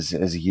Jameson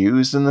is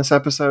used in this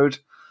episode.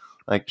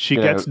 Like, she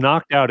gets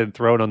knocked out and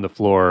thrown on the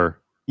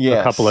floor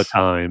a couple of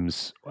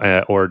times,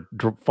 or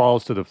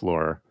falls to the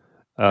floor.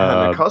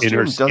 And the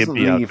costume doesn't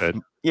leave.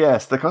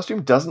 Yes, the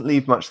costume doesn't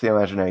leave much to the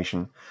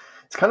imagination.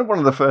 It's kind of one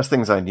of the first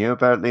things I knew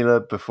about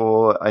Leela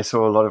before I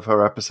saw a lot of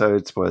her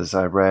episodes. Was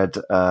I read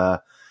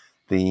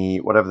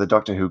the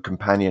Doctor Who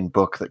companion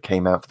book that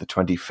came out for the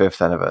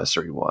 25th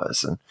anniversary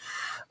was,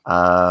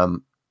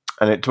 and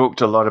it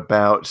talked a lot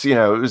about, you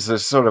know, it was a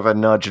sort of a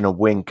nudge and a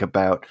wink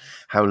about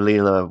how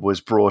Leela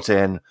was brought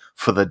in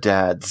for the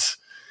dads.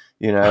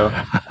 who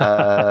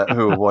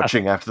are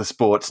watching after the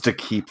sports to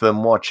keep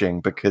them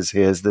watching, because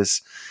here's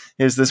this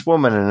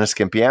woman in a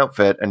skimpy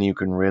outfit, and you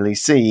can really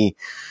see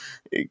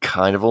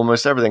kind of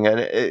almost everything, and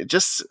it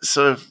just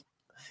sort of,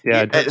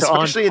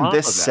 especially in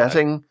this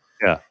setting.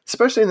 Yeah.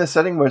 Especially in the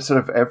setting where sort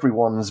of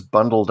everyone's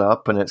bundled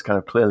up and it's kind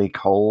of clearly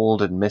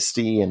cold and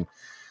misty, and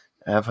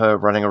have her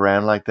running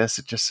around like this,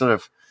 it just sort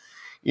of,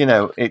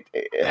 I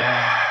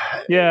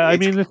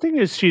mean, the thing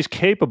is, she's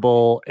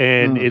capable,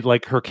 and it,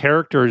 like, her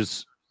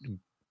character's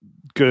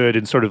good,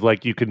 and sort of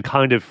like you can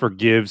kind of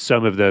forgive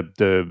some of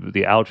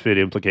the outfit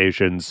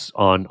implications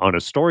on a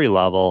story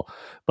level.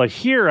 But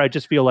here, I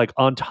just feel like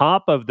on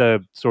top of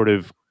the sort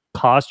of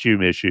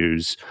costume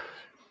issues,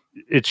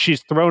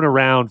 she's thrown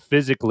around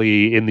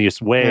physically in these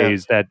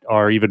ways that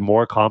are even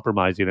more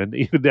compromising, and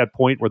even that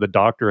point where the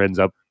doctor ends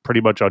up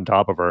pretty much on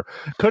top of her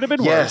could have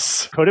been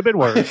worse. Could have been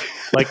worse.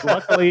 Like,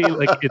 luckily,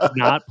 like, it's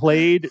not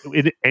played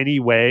in any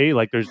way.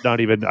 Like, there's not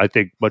even, I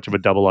think, much of a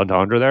double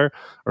entendre there,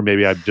 or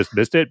maybe I've just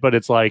missed it. But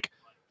it's like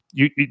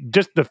you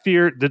just the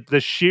fear, the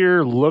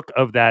sheer look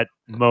of that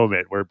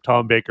moment where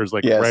Tom Baker's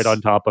like right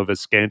on top of a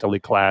scantily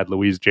clad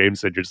Louise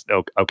Jameson. Just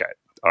okay.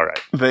 All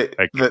right.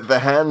 The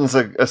hands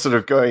are sort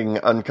of going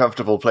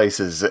uncomfortable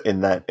places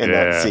in that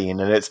scene,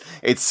 and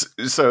it's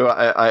so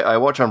I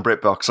watch on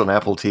BritBox on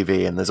Apple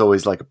TV, and there's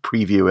always like a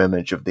preview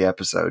image of the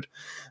episode.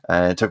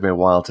 It took me a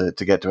while to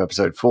get to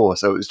episode 4,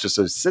 so it was just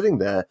sort of sitting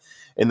there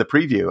in the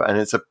preview, and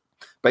it's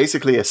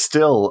basically a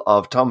still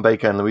of Tom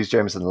Baker and Louise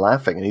Jameson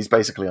laughing, and he's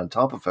basically on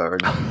top of her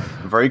in a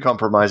very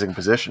compromising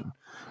position.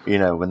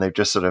 When they've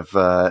just sort of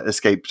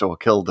escaped or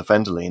killed the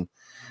Fendaline.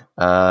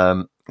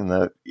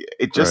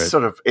 It just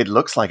sort of, it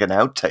looks like an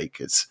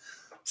outtake. It's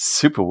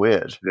super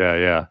weird.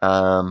 Yeah.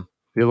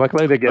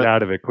 Luckily they get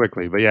out of it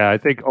quickly. But yeah, I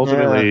think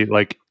ultimately,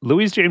 like,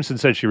 Louise Jameson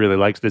said she really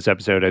likes this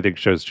episode. I think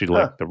shows she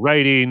liked the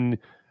writing.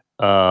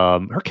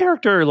 Her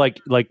character,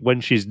 like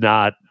when she's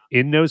not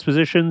in those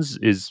positions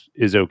is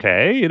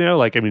okay.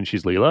 Like, I mean,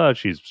 she's Leela,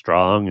 she's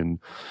strong, and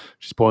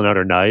she's pulling out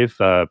her knife.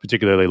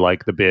 Particularly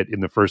like the bit in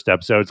the first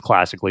episode. It's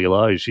classic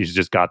Leela. She's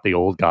just got the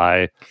old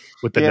guy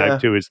with the knife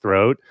to his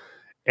throat.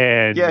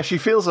 And she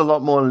feels a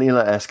lot more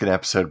Leela-esque in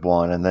episode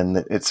 1, and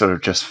then it sort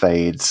of just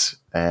fades,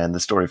 and the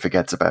story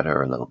forgets about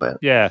her a little bit.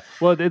 Yeah.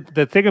 Well,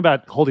 the thing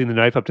about holding the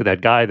knife up to that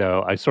guy,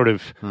 though, I sort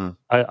of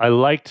I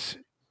liked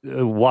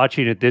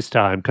watching it this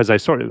time, because I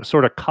sort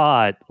of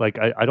caught, like,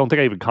 I don't think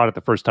I even caught it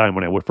the first time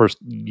when I went first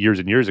years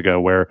and years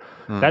ago, where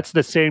that's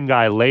the same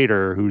guy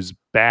later who's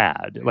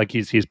bad. Like,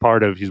 he's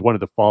one of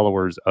the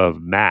followers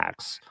of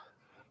Max.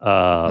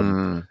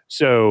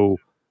 So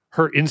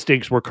her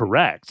instincts were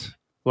correct.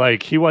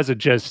 Like, he wasn't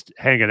just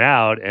hanging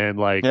out and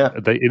like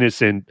the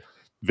innocent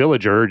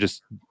villager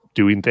just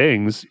doing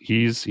things.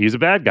 He's a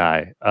bad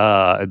guy,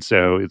 and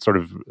so it sort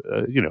of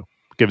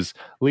gives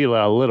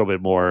Leela a little bit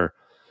more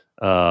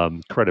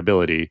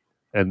credibility,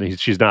 and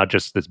she's not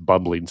just this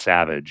bumbling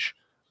savage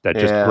that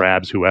just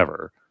grabs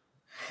whoever.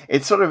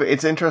 It's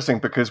interesting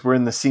because we're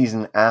in the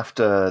season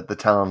after the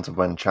Talons of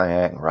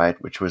Wen-Chiang,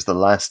 right? Which was the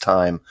last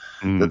time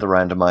that the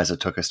randomizer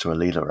took us to a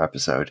Leela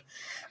episode.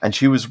 And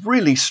she was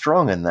really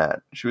strong in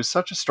that. She was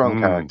such a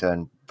strong character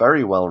and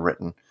very well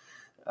written,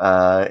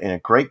 in a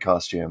great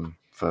costume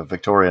for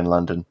Victorian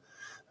London.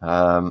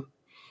 Not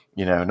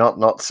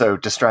so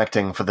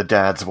distracting for the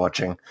dads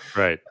watching.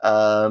 Right.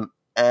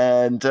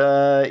 And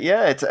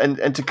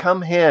to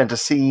come here and to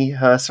see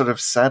her sort of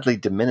sadly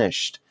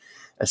diminished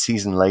a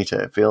season later,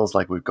 it feels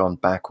like we've gone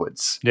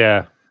backwards.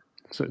 Yeah.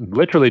 So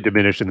literally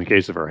diminished in the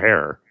case of her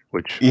hair,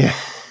 which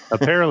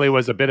apparently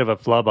was a bit of a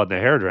flub on the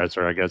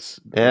hairdresser, I guess.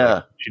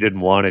 Yeah. She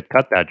didn't want it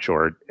cut that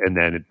short, and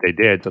then they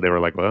did. So they were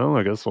like, well,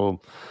 I guess we'll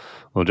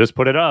just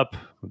put it up.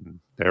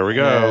 There we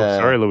go. Yeah.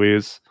 Sorry,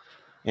 Louise.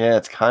 Yeah,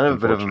 it's kind of a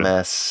bit of a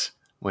mess,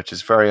 which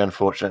is very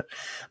unfortunate.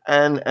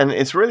 And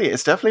it's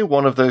definitely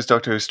one of those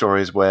Doctor Who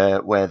stories where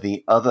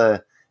the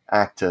other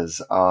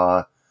actors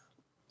are,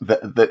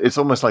 it's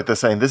almost like they're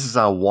saying, this is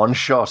our one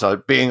shot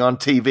at being on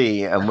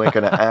TV, and we're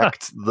going to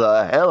act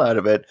the hell out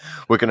of it.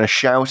 We're going to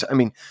shout. I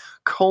mean,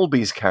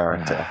 Colby's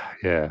character.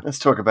 Let's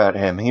talk about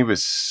him. He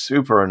was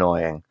super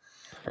annoying.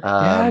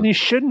 And he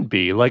shouldn't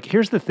be. Like,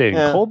 here's the thing.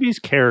 Colby's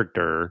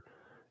character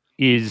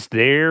is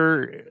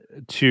there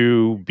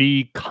to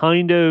be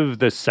kind of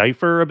the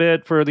cipher a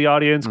bit for the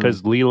audience,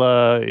 because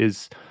Leela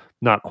is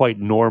not quite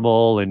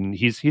normal, and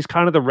he's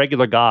kind of the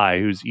regular guy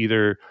who's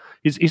either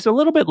he's a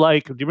little bit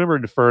like, do you remember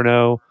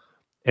Inferno?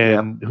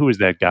 And who is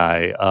that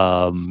guy?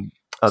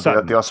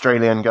 The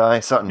Australian guy,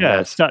 Sutton.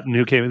 Yeah, Sutton,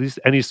 who came,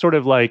 and he's sort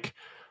of like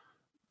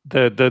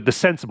the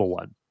sensible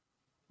one.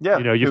 Yeah,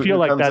 you feel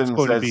like that's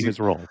going to be his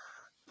role.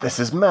 This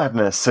is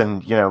madness,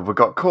 and we've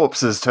got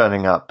corpses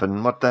turning up,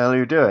 and what the hell are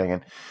you doing?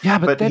 And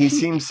but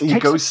he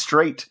goes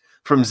straight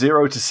from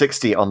 0 to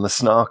 60 on the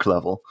snark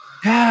level.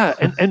 Yeah,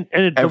 and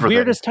at the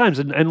weirdest times,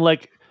 and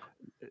like,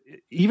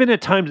 even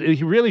at times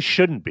he really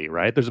shouldn't be,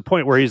 right? There's a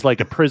point where he's like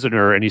a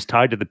prisoner and he's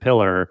tied to the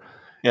pillar.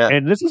 Yeah,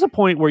 and this is a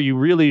point where you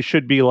really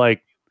should be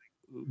like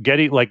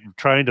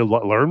trying to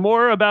learn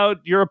more about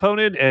your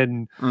opponent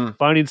and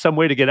finding some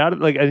way to get out of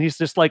it. Like, and he's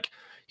just like,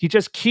 he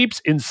just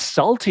keeps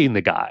insulting the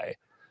guy.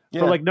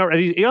 Yeah. But like, no, and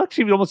he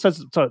actually almost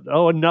says,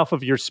 "Oh, enough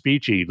of your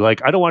speechy.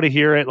 Like, I don't want to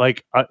hear it.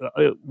 Like,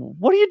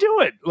 what are you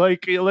doing?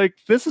 Like,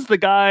 this is the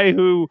guy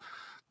who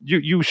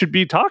you should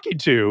be talking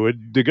to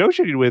and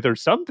negotiating with or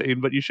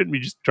something, but you shouldn't be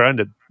just trying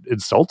to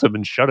insult him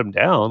and shut him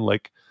down.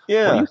 Like, what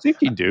are you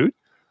thinking, dude?"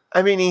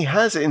 I mean,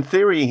 in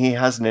theory, he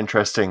has an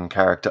interesting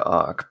character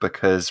arc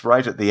because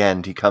right at the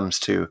end, he comes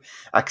to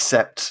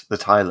accept the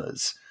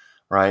Tylers,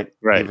 right?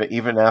 Right.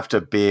 Even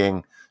after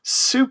being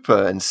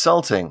super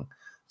insulting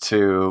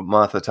to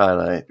Martha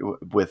Tyler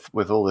with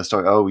all this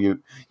talk, "Oh,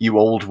 you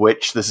old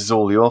witch, this is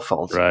all your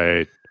fault."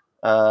 Right.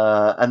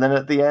 And then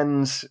at the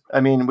end, I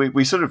mean, we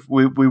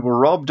were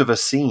robbed of a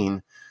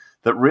scene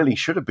that really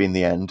should have been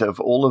the end of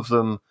all of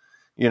them,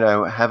 you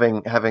know,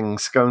 having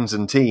scones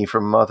and tea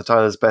from Martha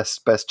Tyler's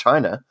best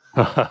china.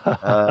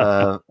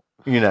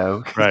 You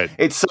know, right.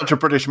 It's such a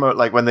British moment,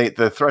 like when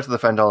the threat of the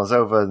Fendal is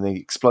over and the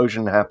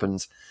explosion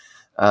happens.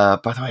 By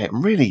the way,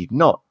 I'm really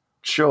not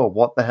sure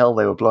what the hell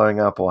they were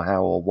blowing up or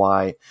how or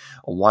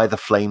why the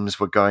flames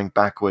were going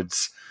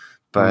backwards,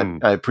 but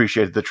I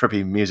appreciated the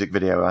trippy music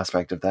video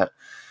aspect of that.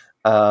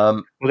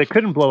 Well, they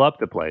couldn't blow up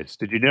the place.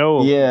 Did you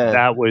know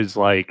that was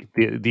like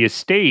the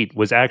estate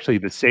was actually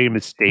the same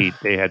estate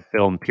they had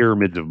filmed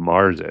Pyramids of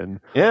Mars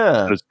in?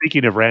 Yeah. So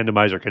speaking of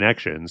randomizer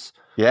connections,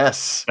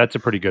 yes, that's a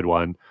pretty good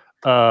one.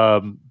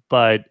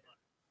 But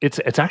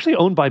it's actually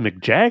owned by Mick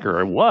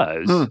Jagger. It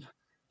was.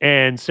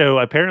 And so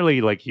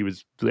apparently, like, he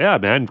was, yeah,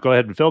 man, go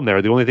ahead and film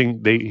there. The only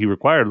thing he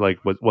required,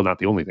 like, was, well, not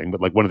the only thing, but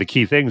like one of the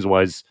key things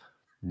was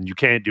you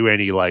can't do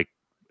any like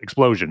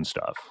explosion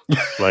stuff.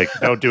 Like,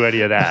 don't do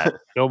any of that.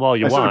 Film all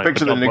you want. I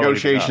picture the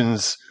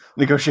negotiations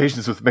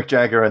with Mick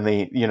Jagger and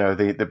the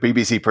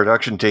BBC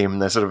production team,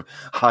 and they're sort of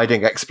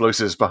hiding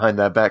explosives behind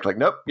their back. Like,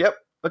 nope, yep,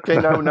 okay,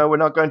 no, we're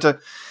not going to.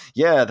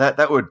 Yeah,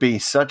 that would be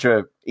such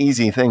a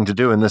easy thing to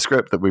do in the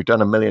script that we've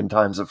done a million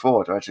times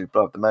before to actually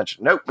blow up the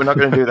mansion. Nope, we're not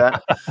going to do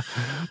that.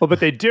 Well, but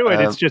they do it.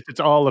 It's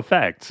all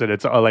effects, and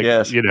it's all like,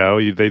 you know,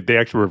 they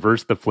actually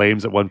reverse the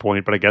flames at one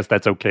point, but I guess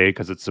that's okay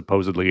because it's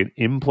supposedly an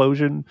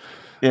implosion.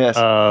 Yes.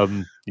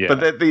 Yeah.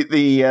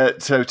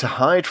 But so to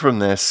hide from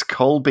this,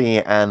 Colby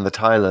and the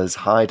Tylers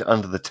hide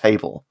under the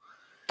table,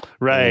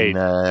 right,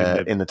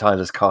 in the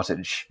Tylers'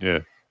 cottage. Yeah.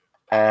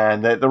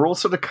 And they're all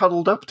sort of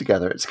cuddled up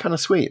together. It's kind of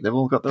sweet. They've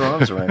all got their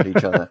arms around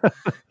each other.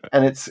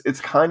 And it's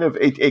kind of,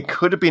 it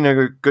could have been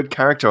a good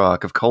character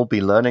arc of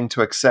Colby learning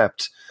to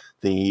accept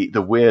the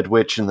weird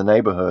witch in the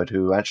neighborhood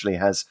who actually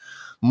has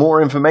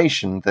more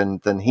information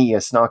than he, a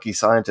snarky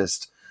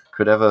scientist,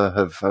 could ever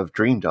have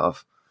dreamed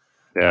of.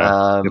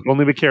 Yeah, if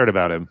only we cared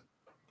about him.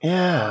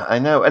 Yeah, I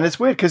know. And it's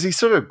weird because he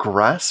sort of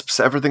grasps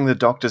everything the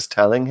doctor's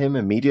telling him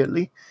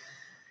immediately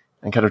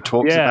and kind of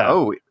talks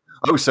about,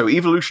 oh, so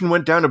evolution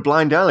went down a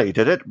blind alley,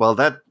 did it? Well,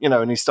 that, you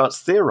know, and he starts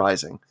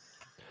theorizing.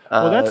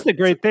 Well, that's the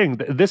great thing.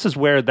 This is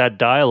where that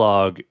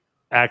dialogue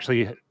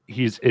actually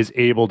is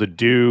able to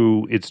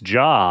do its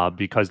job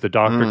because the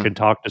doctor can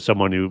talk to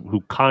someone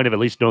who kind of at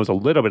least knows a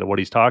little bit of what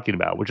he's talking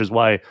about, which is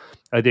why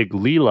I think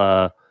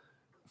Leela,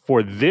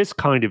 for this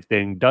kind of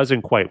thing,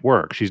 doesn't quite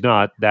work. She's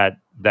not that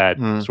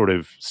sort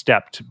of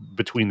stepped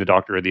between the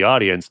doctor and the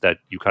audience that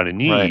you kind of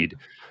need. Right.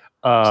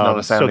 It's not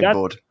a sounding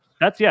board.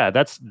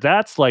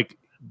 That's like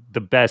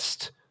the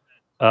best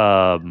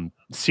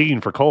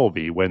scene for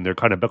Colby when they're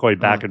kind of going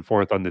back and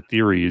forth on the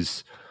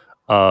theories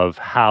of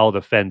how the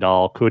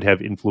Fendal could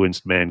have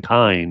influenced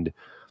mankind,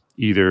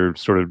 either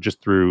sort of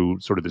just through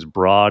sort of this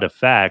broad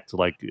effect,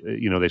 like,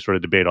 you know, they sort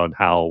of debate on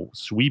how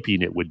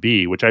sweeping it would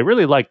be, which I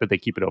really like that they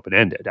keep it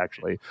open-ended,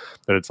 actually.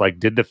 That it's like,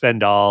 did the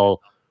Fendal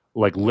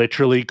like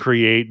literally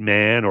create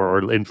man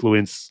or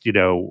influence, you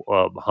know,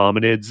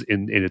 hominids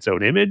in its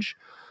own image?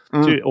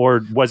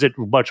 Or was it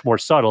much more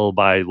subtle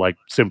by like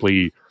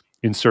simply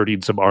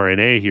inserting some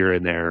RNA here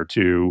and there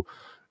to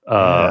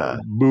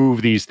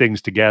move these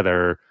things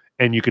together,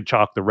 and you could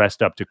chalk the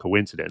rest up to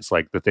coincidence,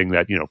 like the thing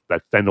that, you know,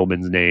 that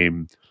Fendelman's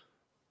name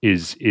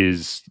is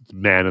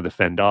Man of the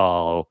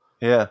Fendal.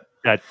 Yeah.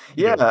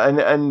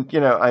 And you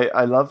know,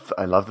 I love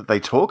that they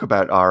talk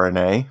about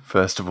RNA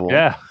first of all.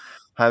 Yeah.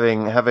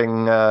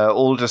 Having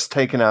all just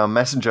taken our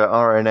messenger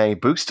RNA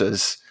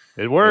boosters.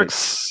 It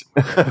works.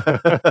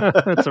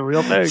 It's a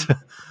real thing.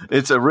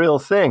 It's a real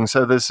thing.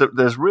 So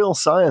there's real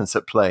science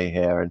at play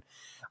here, and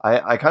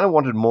I kind of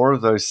wanted more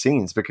of those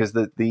scenes because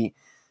the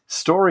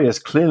story is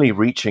clearly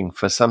reaching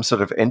for some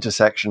sort of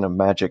intersection of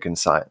magic and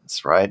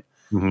science, right?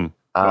 Mm-hmm.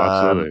 Oh,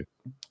 absolutely.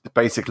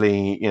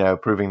 Basically, you know,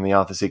 proving the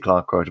Arthur C.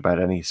 Clarke quote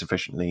about any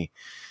sufficiently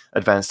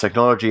advanced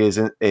technology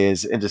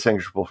is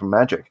indistinguishable from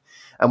magic.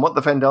 And what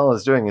the Fendal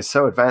is doing is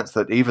so advanced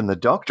that even the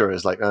Doctor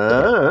is like,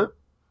 I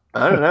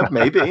don't know,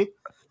 maybe.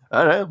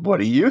 I don't know. What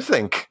do you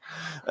think?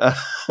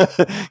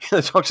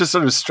 The Doctor's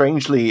sort of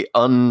strangely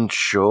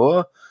unsure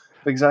of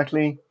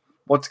exactly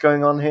what's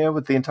going on here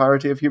with the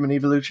entirety of human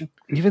evolution.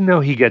 Even though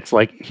he gets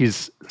like,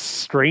 he's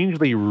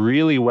strangely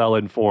really well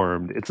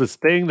informed. It's this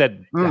thing that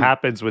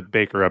happens with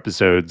Baker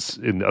episodes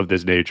of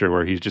this nature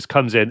where he just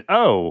comes in,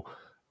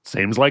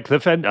 seems like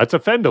that's a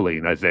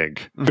Phendoline, I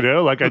think.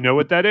 Like I know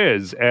what that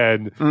is.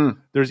 And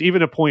there's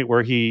even a point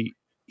where he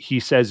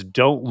says,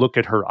 don't look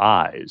at her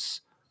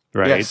eyes.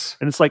 Right. Yes.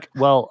 And it's like,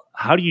 well,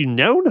 how do you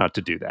know not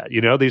to do that?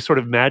 These sort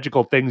of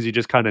magical things he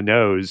just kind of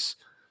knows.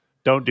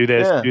 Don't do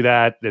this, do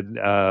that.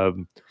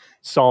 And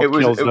Salt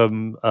kills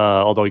them,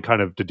 although he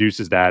kind of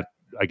deduces that,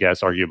 I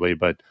guess, arguably.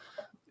 But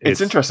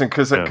it's interesting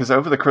because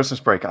over the Christmas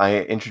break,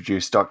 I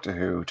introduced Doctor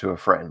Who to a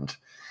friend.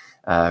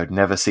 I'd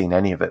never seen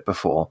any of it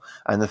before.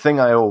 And the thing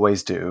I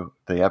always do,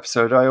 the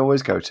episode I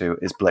always go to,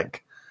 is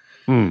Blink.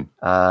 So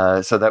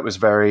that was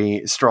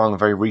very strong,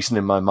 very recent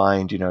in my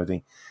mind.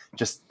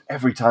 Just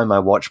every time I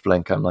watch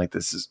Blink, I'm like,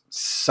 this is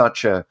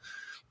such a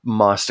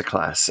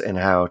masterclass in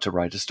how to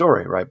write a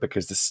story, right?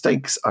 Because the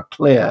stakes are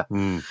clear,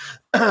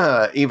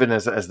 even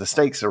as the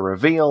stakes are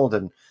revealed.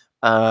 And,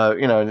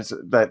 it's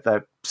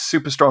that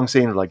super strong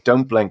scene of like,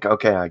 don't blink.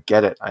 Okay, I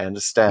get it. I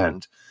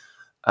understand.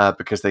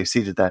 Because they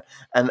seeded that.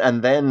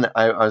 And then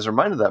I was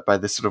reminded of that by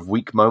this sort of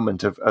weak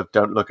moment of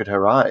don't look at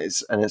her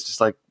eyes. And it's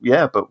just like,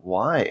 yeah, but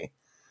why?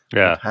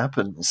 Yeah. What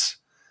happens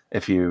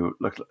if you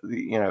look,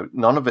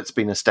 none of it's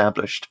been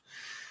established.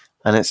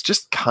 And it's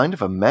just kind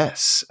of a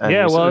mess. And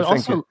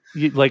also,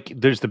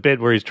 there's the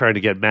bit where he's trying to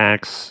get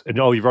Max, and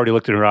you've already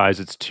looked in her eyes,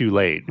 it's too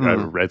late.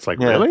 It's like,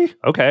 really?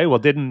 Okay, well,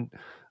 didn't,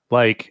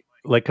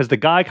 because the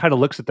guy kind of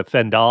looks at the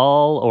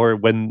Fendal, or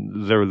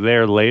when they're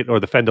there late, or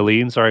the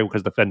Phendoline, sorry,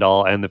 because the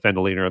Fendal and the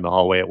Phendoline are in the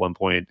hallway at one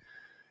point,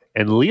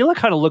 and Leela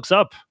kind of looks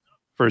up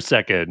for a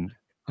second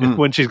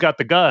when she's got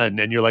the gun,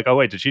 and you're like, oh,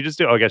 wait, did she just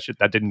do, I guess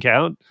that didn't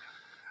count?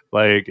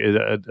 Like,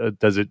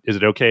 is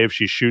it okay if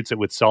she shoots it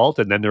with Salt,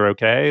 and then they're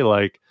okay?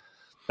 Like,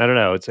 I don't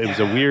know. It was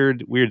a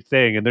weird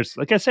thing. And there's,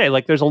 like I say,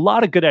 there's a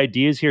lot of good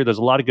ideas here. There's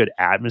a lot of good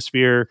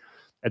atmosphere.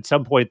 At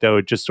some point, though,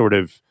 it just sort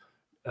of,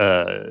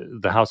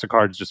 the House of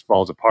Cards just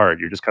falls apart.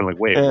 You're just kind of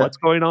like, wait, what's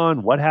going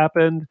on? What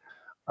happened?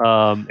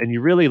 And you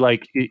really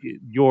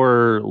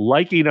your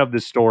liking of the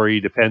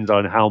story depends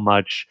on how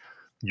much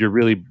you're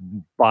really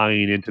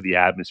buying into the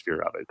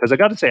atmosphere of it. Because I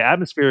got to say,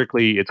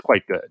 atmospherically, it's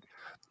quite good.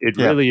 It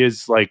really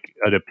is like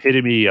an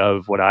epitome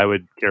of what I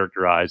would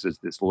characterize as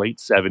this late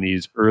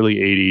 70s, early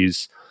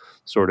 80s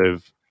sort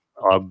of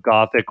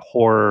gothic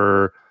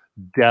horror,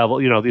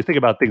 devil. You think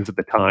about things at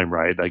the time,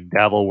 right? Like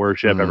devil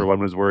worship, everyone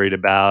was worried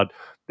about.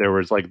 There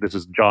was this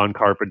is John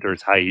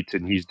Carpenter's height,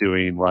 and he's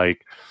doing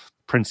like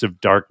Prince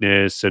of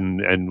Darkness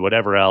and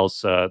whatever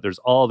else. There's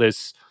all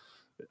this,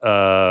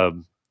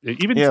 even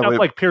stuff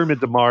like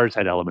Pyramids of Mars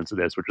had elements of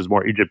this, which was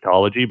more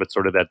Egyptology, but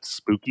sort of that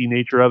spooky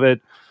nature of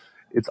it.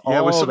 It's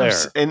all we're sort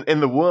there. In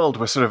the world,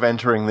 we're sort of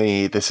entering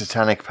the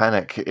Satanic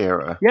Panic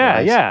era. Yeah,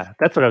 right? yeah,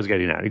 that's what I was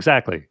getting at.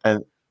 Exactly.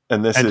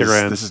 And this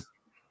is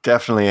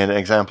definitely an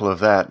example of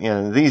that.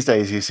 These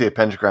days you see a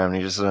pentagram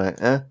and you're just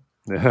like,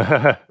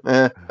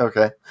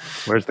 okay.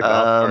 Where's the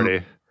golf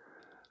party?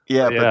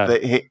 Yeah,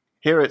 but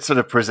here it's sort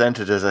of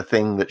presented as a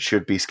thing that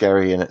should be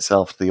scary in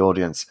itself to the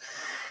audience.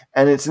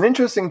 And it's an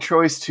interesting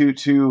choice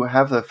to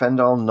have the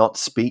Fendal not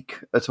speak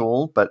at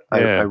all, but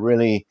I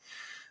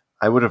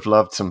would have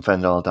loved some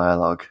Fendal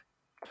dialogue.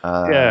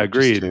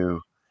 Agreed. Just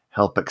to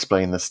help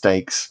explain the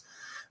stakes.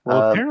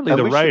 Well, apparently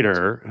the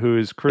writer, who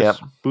is Chris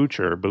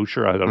Boucher,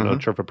 I'm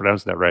not sure if I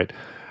pronounced that right.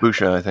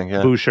 Boucher, I think,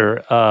 yeah.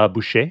 Boucher,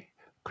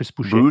 Chris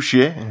Boucher.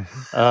 Boucher.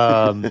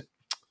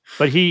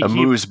 But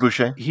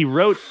Boucher. He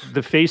wrote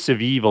The Face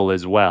of Evil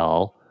as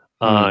well,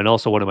 and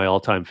also one of my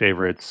all-time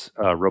favorites,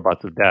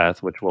 Robots of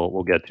Death, which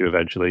we'll get to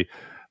eventually.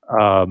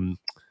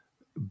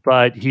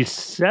 But he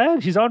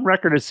said, he's on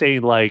record as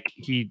saying,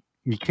 he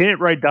can't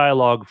write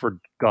dialogue for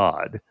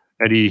God.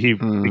 And he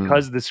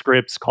because the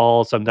scripts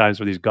call sometimes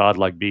for these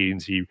godlike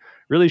beings, he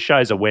really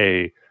shies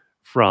away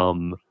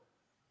from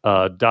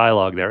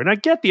dialogue there. And I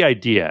get the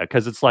idea,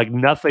 because it's like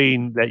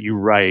nothing that you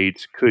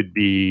write could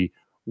be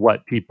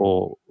what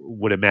people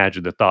would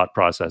imagine the thought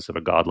process of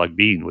a godlike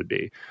being would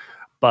be.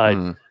 But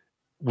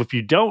if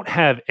you don't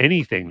have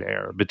anything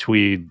there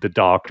between the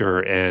Doctor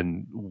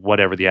and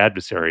whatever the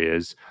adversary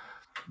is,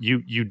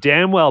 you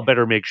damn well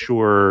better make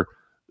sure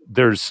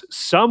there's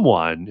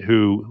someone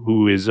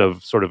who is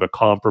of sort of a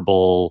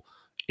comparable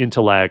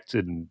intellect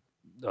and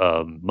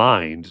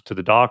mind to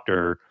the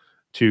Doctor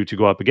to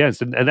go up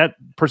against, and that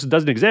person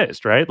doesn't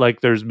exist, right?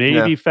 Like there's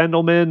maybe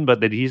Fendelman,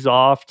 but then he's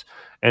off,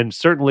 and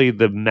certainly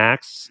the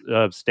Max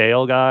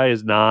Stale guy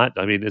is not.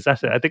 I mean,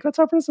 I think that's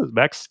how it is.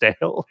 Max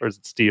Stale, or is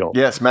it Steele?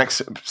 Yes,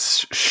 Max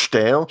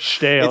Stale.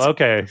 Stale.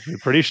 Okay,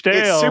 pretty stale.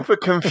 It's super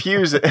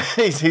confusing.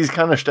 he's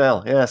kind of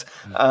stale. Yes,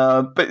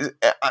 but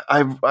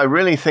I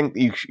really think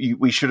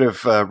we should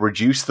have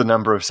reduced the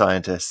number of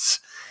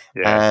scientists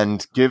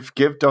and give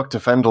Dr.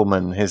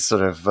 Fendelman his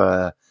sort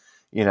of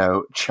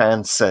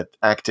chance at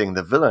acting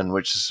the villain,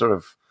 which is sort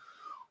of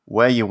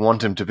where you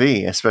want him to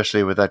be,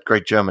 especially with that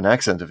great German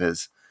accent of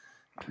his.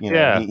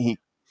 He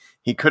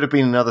could have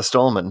been another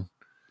Stallman.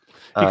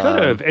 He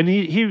could have,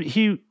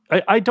 and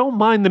I don't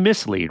mind the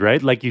mislead,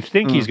 right? Like you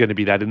think he's going to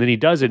be that, and then he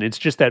doesn't. It's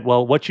just that,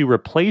 well, what you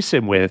replace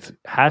him with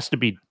has to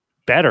be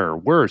better,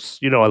 worse,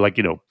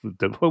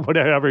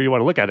 whatever you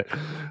want to look at it.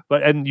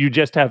 And you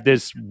just have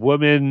this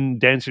woman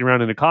dancing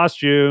around in a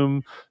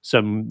costume,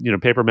 some,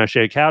 paper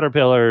mache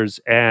caterpillars,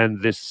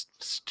 and this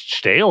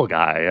stale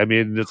guy. I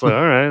mean, it's like,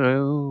 all right,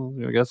 well,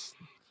 I guess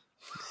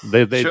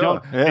they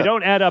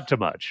don't add up to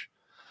much.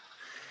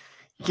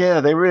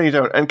 Yeah, they really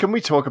don't. And can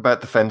we talk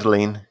about the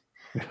Fendaline?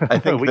 I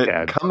think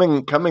that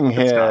coming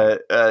here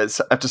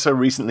after so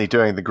recently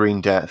doing the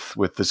Green Death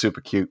with the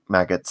super cute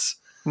maggots,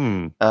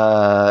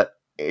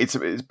 it's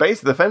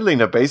basically the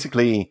Fendaline are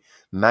basically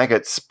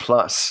maggots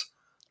plus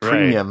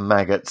premium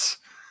maggots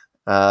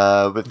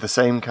with the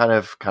same kind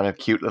of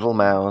cute little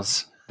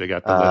mouths. They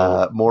got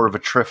the more of a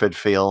Triffid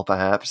feel,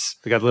 perhaps.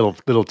 They got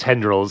little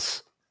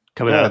tendrils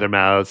coming out of their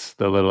mouths.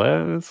 The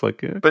little it's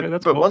like, okay,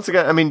 but cool. Once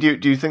again, I mean, do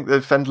you think the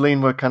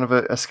Fendaline were kind of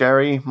a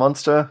scary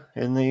monster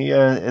in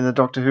the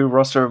Doctor Who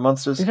roster of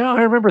monsters?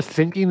 I remember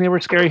thinking they were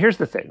scary. Here's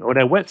the thing: when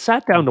I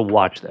sat down to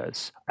watch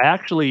this, I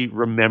actually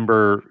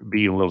remember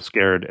being a little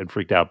scared and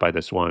freaked out by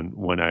this one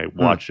when I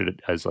watched it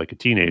as like a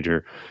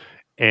teenager,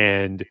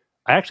 and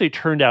I actually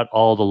turned out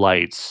all the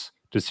lights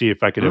to see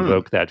if I could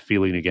evoke that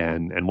feeling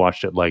again, and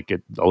watched it like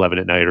at 11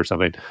 at night or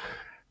something.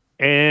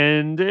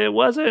 And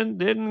it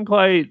didn't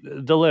quite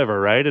deliver,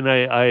 right?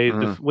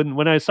 And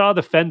when I saw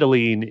the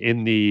Fendaline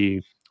in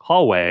the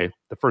hallway,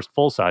 the first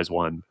full size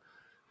one,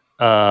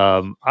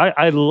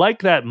 I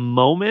like that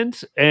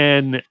moment,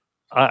 but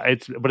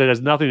it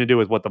has nothing to do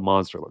with what the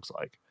monster looks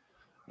like.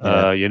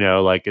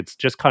 Like it's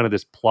just kind of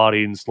this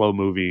plotting, slow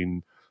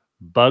moving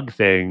bug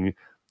thing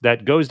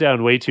that goes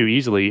down way too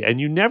easily, and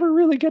you never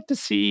really get to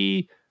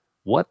see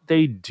what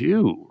they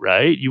do,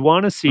 right? You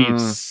want to see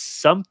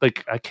something.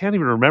 I can't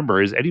even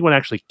remember. Is anyone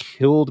actually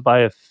killed by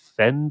a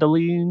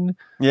Fendaline?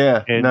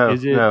 Yeah, and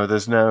no.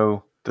 There's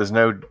no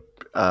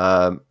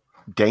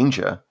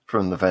danger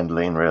from the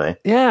Fendaline, really.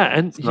 Yeah,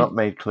 and it's not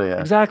made clear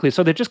exactly.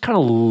 So they just kind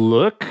of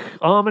look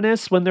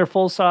ominous when they're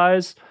full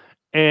size,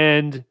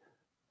 and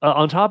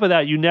on top of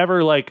that, you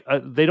never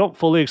they don't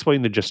fully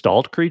explain the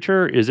Gestalt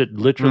creature. Is it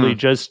literally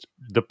just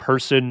the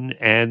person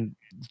and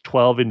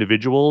 12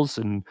 individuals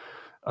and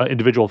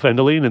individual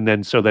Fendaline, and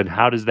then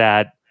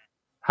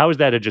how is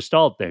that a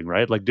Gestalt thing,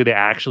 right? Like, do they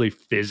actually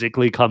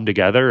physically come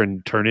together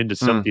and turn into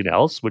something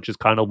else, which is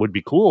would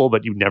be cool,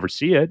 but you never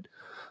see it.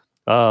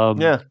 And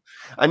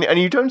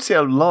you don't see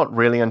a lot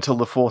really until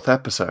the 4th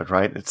episode,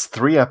 right? It's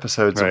 3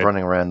 episodes of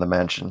running around the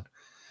mansion,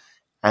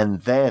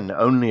 and then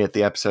only at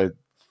the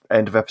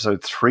end of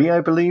episode 3, I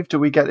believe, do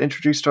we get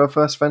introduced to our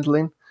first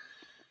Fendaline.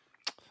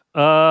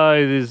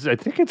 I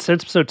think it's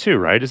episode 2,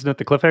 right? Isn't it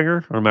the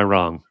cliffhanger, or am I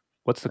wrong?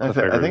 What's the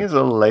cliffhanger? I think it's a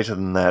little later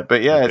than that,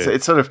 but yeah, okay.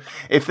 It's sort of,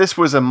 if this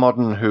was a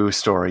modern Who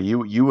story,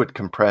 you would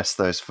compress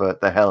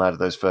the hell out of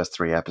those first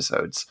 3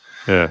 episodes.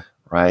 Yeah,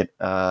 right.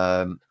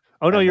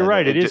 You're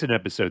right. It is in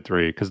episode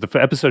 3 because the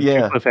episode 2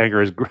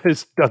 cliffhanger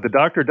is the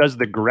Doctor does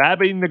the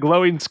grabbing the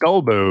glowing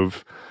skull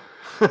move,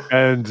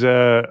 and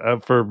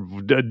for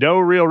no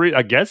real reason.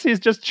 I guess he's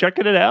just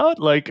checking it out.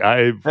 Like,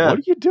 what are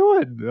you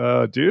doing,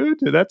 dude?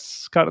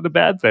 That's kind of the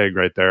bad thing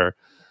right there.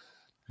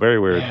 Very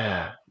weird.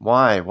 Yeah.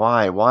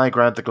 Why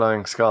grab the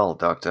glowing skull,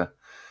 Doctor?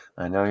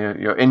 I know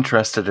you're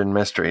interested in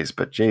mysteries,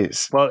 but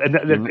geez, well,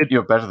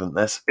 you're better than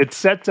this. It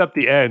sets up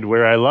the end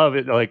where I love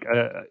it. Like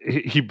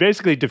he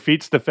basically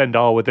defeats the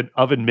Fendal with an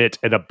oven mitt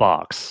and a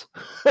box.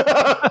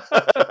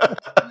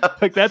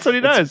 Like that's what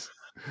he does.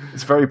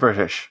 It's very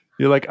British.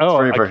 You're like,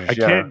 I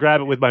can't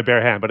grab it with my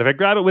bare hand, but if I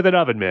grab it with an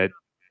oven mitt,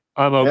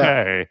 I'm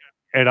okay,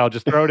 and I'll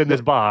just throw it in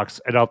this box,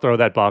 and I'll throw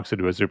that box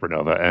into a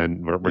supernova,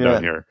 and we're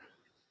done here.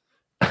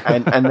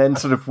 and then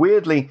sort of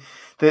weirdly,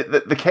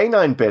 the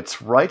canine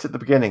bits right at the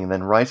beginning and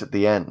then right at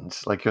the end,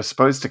 like you're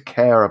supposed to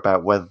care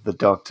about whether the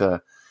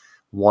Doctor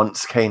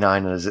wants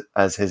Canine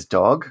as his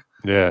dog,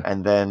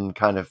 and then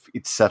kind of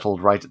it's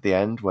settled right at the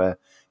end where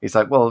he's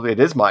like, well, it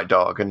is my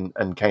dog,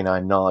 and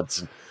Canine nods,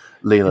 and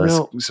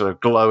Leela's sort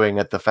of glowing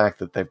at the fact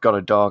that they've got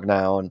a dog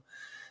now, and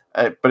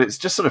but it's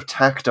just sort of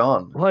tacked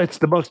on. Well, it's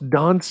the most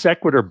non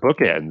sequitur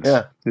bookends.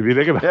 Yeah. If you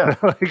think about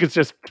it, like it's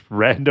just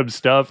random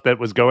stuff that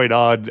was going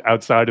on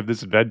outside of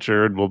this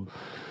adventure, and we'll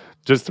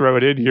just throw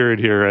it in here and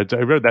here. And I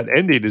remember that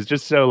ending is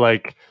just so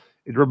like,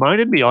 it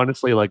reminded me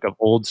honestly like of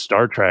old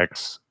Star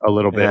Treks a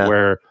little bit,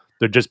 where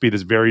there'd just be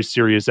this very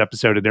serious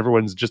episode and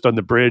everyone's just on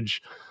the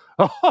bridge.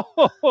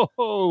 Oh,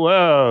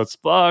 wow,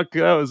 Spock,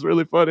 that was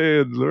really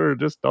funny. And we're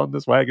just on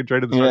this wagon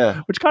train,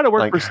 which kind of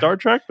worked for Star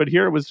Trek, but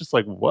here it was just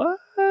like, what?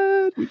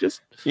 We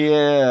just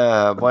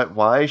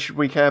why should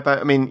we care about?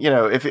 I mean,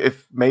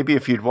 if maybe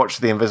if you'd watched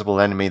The Invisible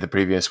Enemy the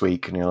previous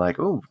week and you're like,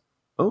 oh,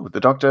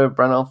 the Doctor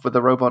ran off with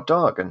a robot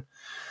dog and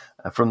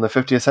from the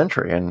 50th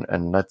century,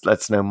 and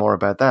let's know more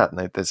about that.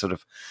 And they sort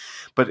of,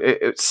 but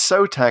it's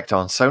so tacked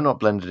on, so not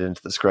blended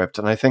into the script.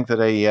 And I think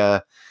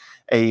that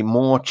a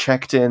more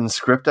checked in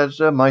script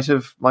editor might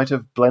have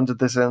blended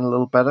this in a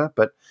little better.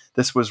 But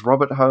this was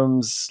Robert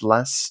Holmes'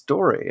 last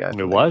story.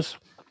 It was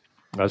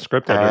a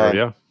script editor,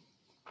 yeah.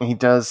 He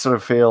does sort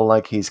of feel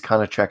like he's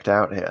kind of checked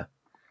out here.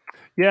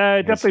 Yeah,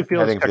 it definitely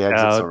feels checked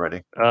out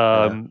already.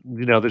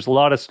 There's a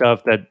lot of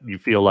stuff that you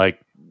feel like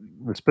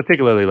it's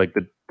particularly like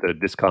the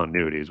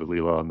discontinuities with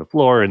Leela on the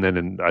floor, and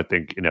then I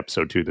think in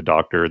episode 2, the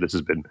Doctor. This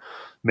has been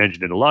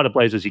mentioned in a lot of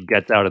places. He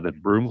gets out of the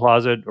broom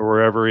closet or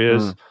wherever he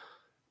is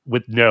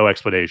with no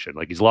explanation.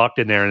 Like he's locked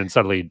in there, and then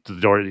suddenly the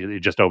door. He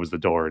just opens the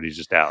door, and he's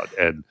just out.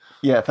 And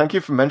yeah, thank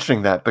you for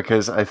mentioning that,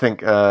 because I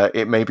think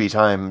it may be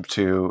time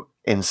to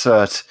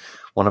insert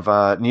one of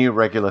our new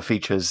regular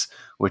features,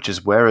 which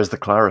is Where is the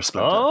Clara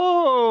Splinter?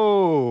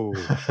 Oh,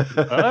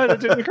 that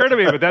didn't occur to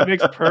me, but that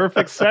makes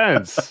perfect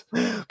sense.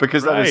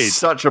 Because that is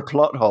such a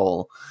plot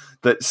hole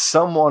that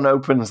someone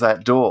opens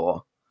that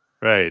door,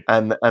 right,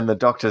 and the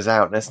Doctor's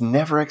out, and it's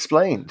never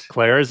explained.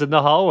 Claire's in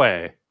the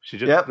hallway. She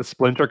just the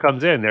Splinter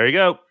comes in. There you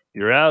go.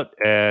 You're out,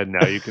 and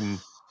now you can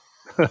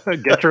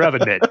get your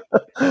oven mitt.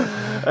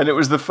 And it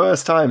was the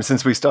first time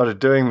since we started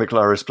doing the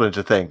Clara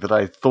Splinter thing that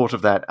I thought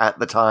of that at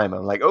the time.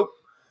 I'm like, oh,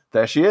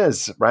 there she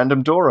is.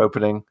 Random door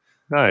opening.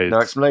 Nice. No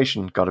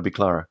explanation. Got to be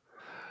Clara.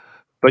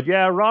 But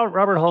yeah,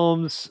 Robert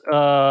Holmes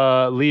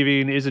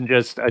leaving isn't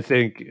just, I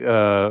think,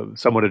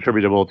 somewhat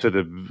attributable to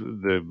the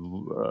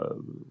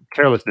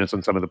carelessness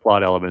on some of the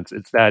plot elements.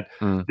 It's that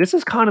this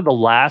is kind of the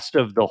last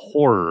of the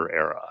horror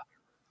era.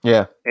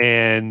 Yeah.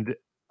 And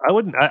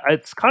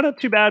it's kind of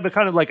too bad, but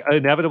kind of like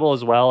inevitable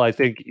as well. I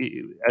think,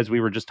 as we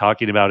were just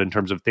talking about in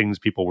terms of things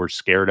people were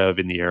scared of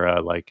in the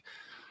era, like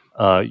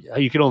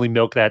you can only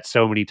milk that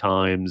so many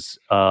times.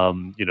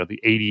 The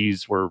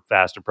 80s were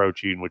fast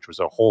approaching, which was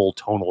a whole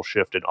tonal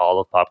shift in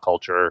all of pop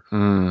culture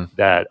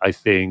that I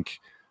think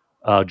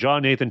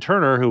John Nathan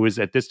Turner, who was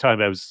at this time,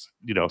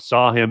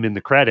 saw him in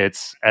the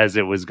credits as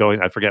it was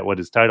going. I forget what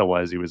his title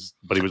was. He was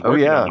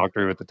working on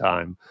Doctor Who at the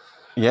time.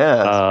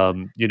 Yeah.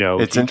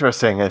 It's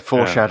interesting.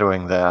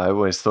 Foreshadowing there. I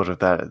always thought of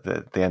that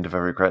at the end of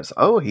every credits.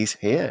 Oh, he's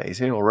here. He's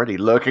here already,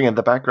 lurking in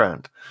the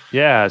background.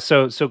 Yeah.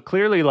 So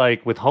clearly,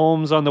 like with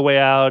Holmes on the way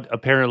out,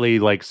 apparently,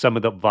 like some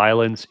of the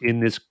violence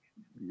in this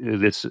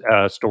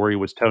story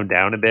was toned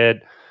down a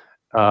bit.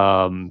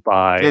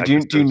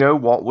 Do you know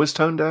what was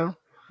toned down?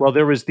 Well,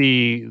 there was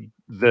the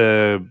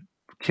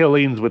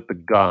killings with the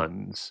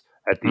guns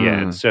at the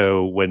end.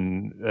 So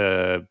when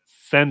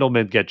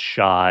Fendelman gets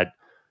shot,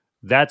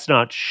 that's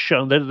not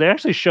shown. They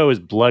actually show his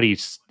bloody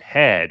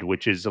head,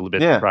 which is a little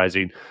bit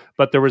surprising.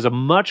 But there was a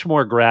much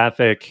more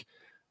graphic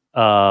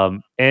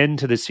end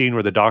to the scene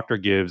where the Doctor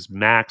gives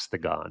Max the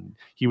gun.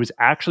 He was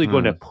actually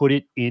going to put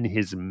it in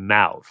his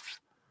mouth,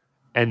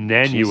 and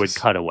then you would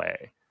cut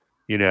away.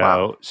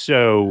 Wow.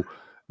 So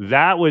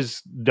that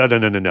was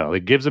no.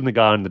 It gives him the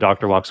gun. The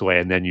Doctor walks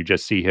away, and then you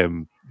just see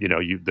him.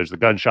 There's the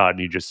gunshot, and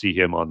you just see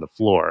him on the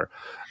floor.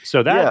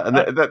 So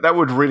that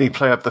would really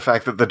play up the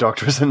fact that the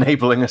Doctor is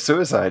enabling a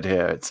suicide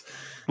here. It's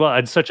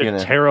such a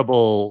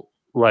terrible,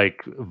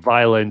 like,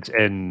 violent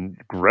and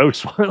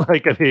gross one.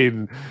 Like, I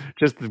mean,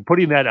 just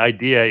putting that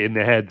idea in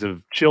the heads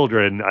of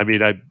children. I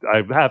mean, I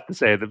have to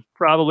say that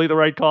probably the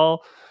right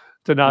call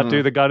to not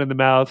do the gun in the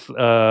mouth.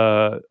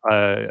 Particularly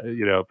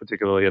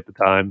at the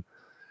time.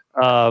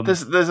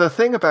 There's a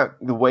thing about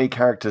the way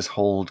characters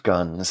hold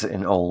guns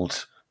in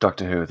old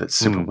Doctor Who that's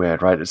super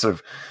weird, right? It sort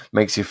of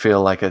makes you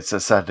feel like it's a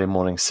Saturday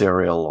morning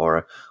serial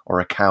or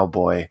a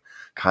cowboy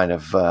kind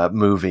of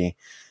movie.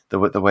 The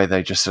way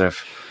they just sort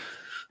of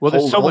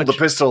hold the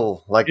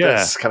pistol like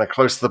this, kind of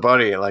close to the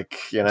body, like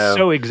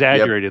so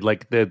exaggerated.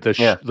 Like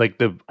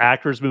the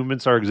actors'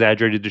 movements are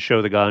exaggerated to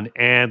show the gun,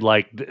 and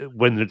like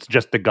when it's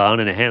just the gun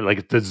in a hand,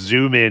 like the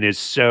zoom in is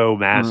so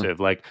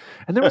massive. Like,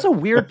 and there was a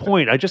weird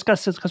point. I just got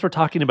since because we're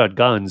talking about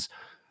guns.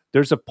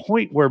 There's a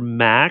point where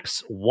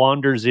Max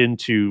wanders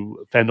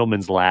into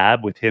Fendelman's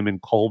lab with him and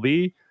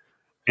Colby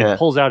and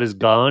pulls out his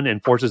gun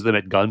and forces them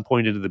at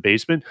gunpoint into the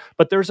basement.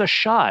 But there's a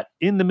shot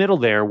in the middle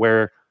there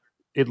where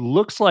it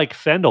looks like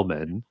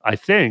Fendelman, I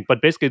think,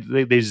 but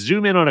basically they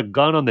zoom in on a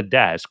gun on the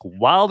desk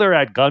while they're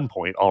at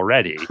gunpoint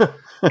already.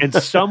 And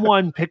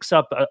someone picks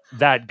up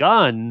that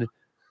gun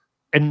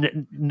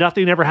and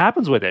nothing ever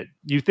happens with it.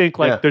 You think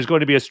there's going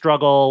to be a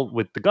struggle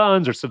with the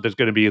guns, or there's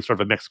going to be sort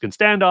of a Mexican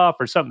standoff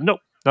or something. Nope,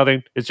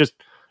 nothing. It's just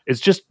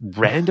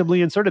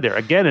randomly inserted there.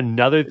 Again,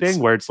 another thing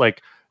where it's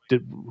like,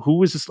 who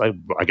was this? Like,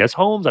 I guess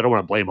Holmes. I don't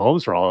want to blame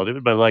Holmes for all of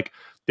it, but like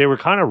there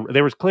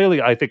was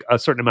clearly, I think, a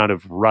certain amount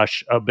of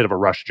a bit of a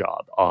rush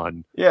job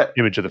on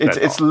Image of the Fed.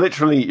 It's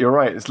literally, you're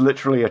right. It's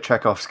literally a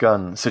Chekhov's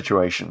gun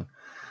situation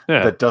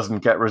that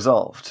doesn't get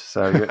resolved.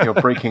 So you're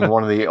breaking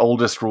one of the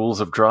oldest rules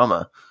of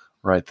drama.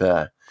 Right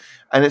there.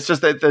 And it's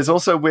just that there's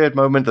also a weird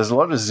moment. There's a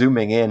lot of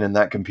zooming in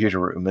that computer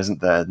room, isn't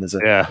there? And there's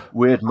a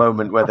weird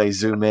moment where they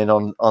zoom in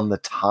on the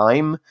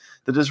time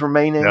that is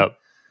remaining. Yep.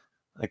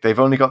 Like they've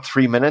only got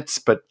 3 minutes,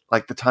 but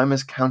like the time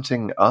is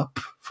counting up,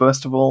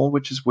 first of all,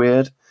 which is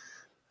weird.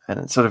 And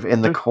it's sort of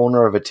in the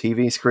corner of a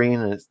TV screen,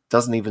 and it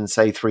doesn't even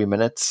say 3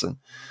 minutes, and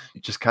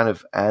it just kind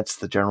of adds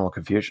to the general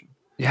confusion.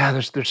 Yeah,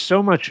 there's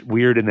so much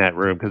weird in that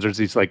room because there's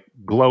these like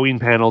glowing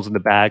panels in the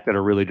back that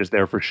are really just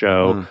there for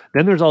show.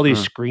 Then there's all these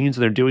screens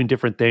and they're doing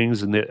different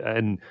things,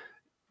 and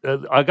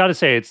I got to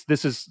say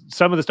this is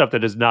some of the stuff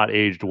that has not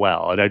aged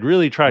well. And I'd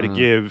really try to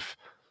give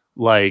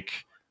like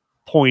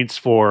points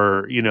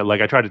for,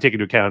 like I try to take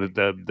into account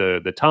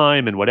the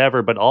time and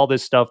whatever, but all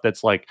this stuff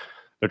that's like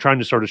they're trying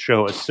to sort of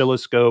show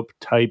oscilloscope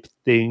type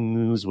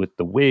things with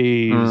the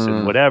waves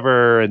and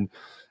whatever, and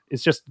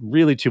it's just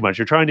really too much.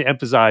 You're trying to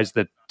emphasize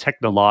the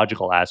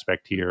technological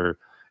aspect here.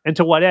 And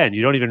to what end?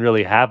 You don't even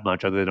really have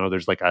much other than,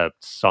 there's like a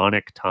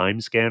sonic time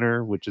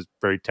scanner, which is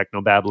very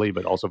technobabbly,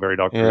 but also very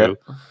Doctor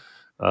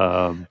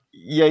Who.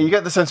 Yeah, you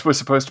get the sense we're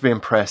supposed to be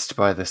impressed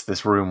by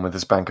this room with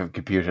this bank of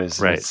computers.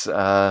 Right.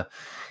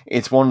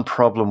 It's one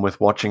problem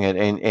with watching it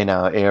in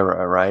our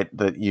era, right?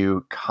 That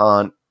you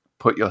can't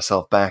put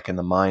yourself back in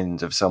the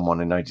mind of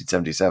someone in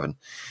 1977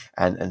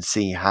 and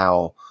see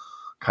how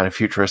kind of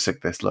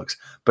futuristic this looks.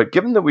 But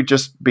given that we've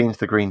just been to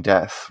the Green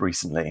Death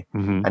recently,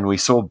 and we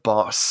saw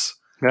Boss,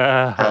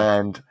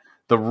 and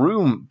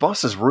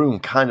Boss's room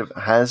kind of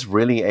has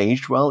really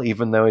aged well,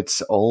 even though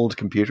it's old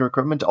computer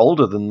equipment,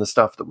 older than the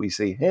stuff that we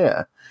see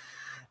here.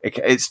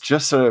 It's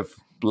just sort of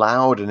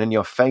loud and in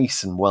your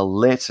face and well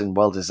lit and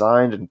well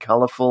designed and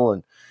colorful,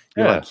 and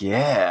you're like,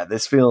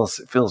 this feels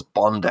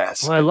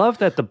Bond-esque. Well, I love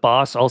that the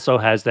Boss also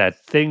has that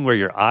thing where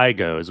your eye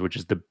goes, which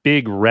is the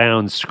big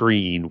round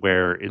screen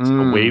where it's the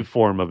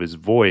waveform of his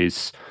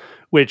voice,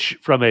 which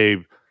from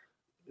a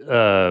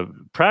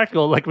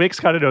practical, like, makes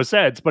kind of no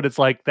sense, but it's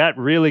like that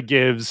really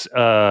gives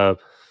a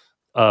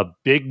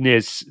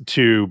bigness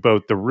to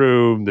both the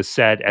room, the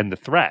set, and the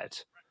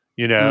threat.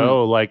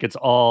 Like it's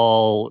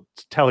all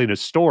telling a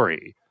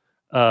story.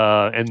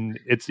 And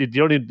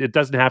it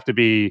doesn't have to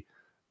be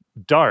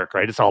dark,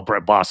 right? It's all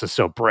Boss is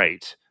so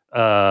bright,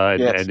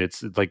 and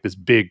it's like this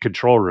big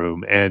control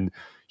room. And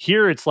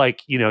here it's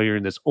like you're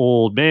in this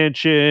old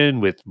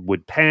mansion with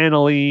wood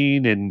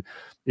paneling, and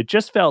it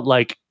just felt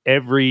like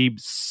every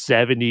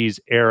 70s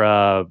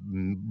era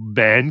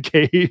man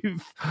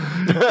cave,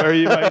 where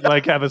you might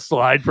like have a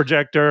slide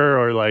projector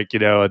or like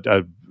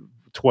a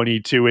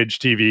 22-inch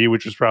TV,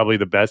 which was probably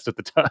the best at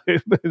the time.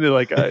 And they're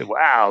like,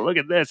 wow, look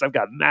at this. I've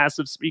got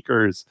massive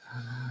speakers.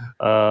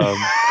 And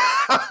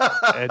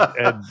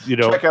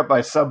check out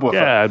my subwoofer.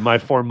 Yeah, my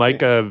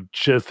Formica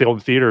film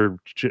theater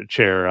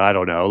chair. I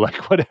don't know,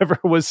 like whatever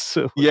was.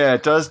 Yeah,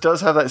 it does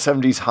have that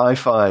 70s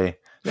hi-fi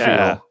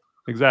feel.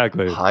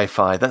 Exactly.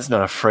 Hi-fi. That's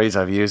not a phrase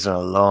I've used in a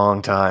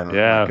long time.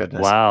 Yeah. Oh, my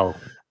goodness. Wow.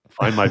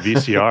 Find my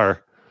VCR.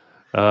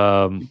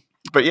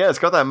 But yeah, it's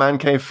got that man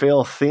cave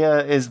feel.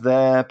 Thea is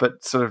there,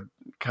 but sort of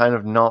kind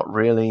of not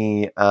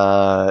really,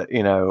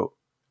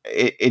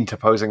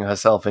 interposing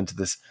herself into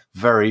this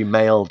very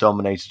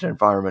male-dominated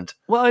environment.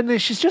 Well,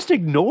 and she's just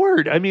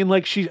ignored. I mean,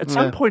 like, she at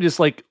some point is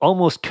like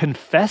almost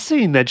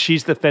confessing that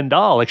she's the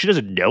Fendal. Like, she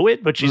doesn't know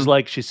it, but she's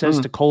like, she says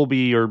to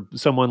Colby or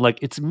someone like,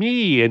 "It's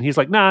me," and he's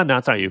like, "Nah,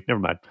 it's not you. Never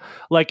mind."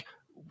 Like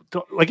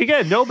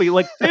again, nobody,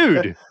 like,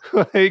 dude,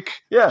 like,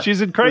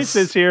 she's in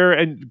crisis here,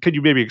 and could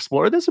you maybe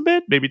explore this a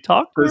bit? Maybe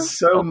talk. There's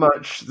so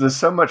much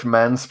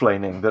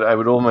mansplaining that I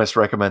would almost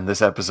recommend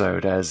this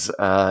episode as,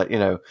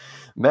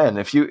 men,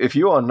 if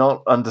you are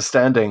not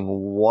understanding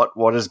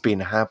what has been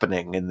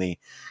happening in the,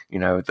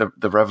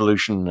 the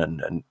revolution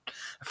and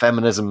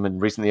feminism in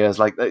recent years,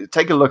 like,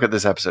 take a look at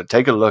this episode.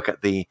 Take a look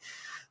at the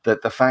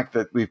fact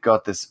that we've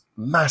got this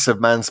massive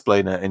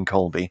mansplainer in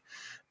Colby,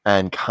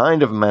 and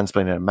kind of a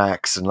mansplaining at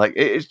Max, and like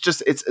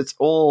it's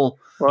all.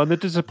 Well, and the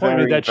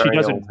disappointment that she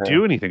doesn't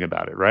do anything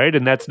about it, right?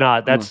 And that's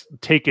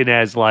taken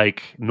as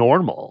like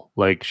normal.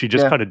 Like she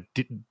just kind of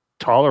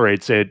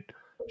tolerates it.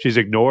 She's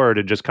ignored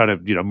and just kind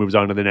of moves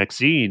on to the next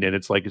scene. And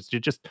it's like it's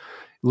just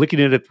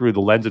looking at it through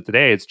the lens of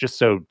today. It's just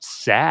so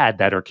sad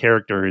that her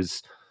character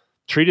is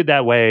treated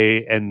that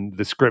way, and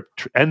the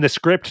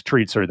script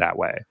treats her that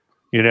way.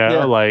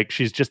 Like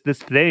she's just this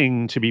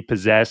thing to be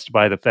possessed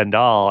by the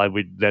Fendal, and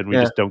we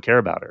just don't care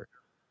about her.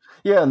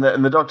 Yeah, and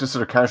the Doctor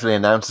sort of casually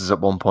announces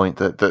at one point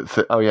that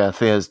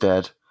Thea's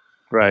dead.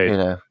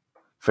 Right.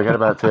 Forget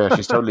about Thea.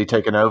 She's totally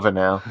taken over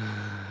now,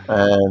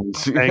 and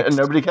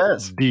nobody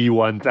cares.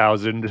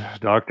 D1000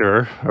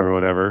 Doctor or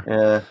whatever.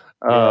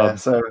 Yeah.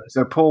 So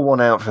pull one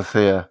out for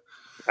Thea.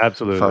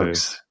 Absolutely,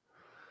 folks.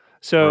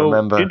 So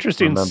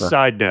interesting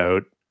side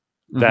note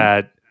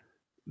that.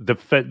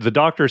 The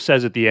Doctor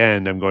says at the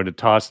end, "I'm going to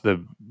toss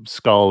the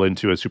skull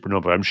into a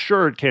supernova. I'm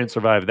sure it can't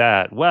survive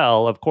that."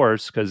 Well, of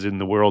course, because in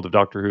the world of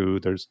Doctor Who,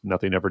 there's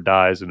nothing ever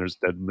dies, and there's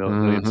a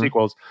million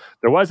sequels.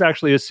 There was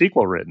actually a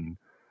sequel written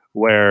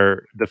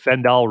where the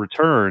Fendal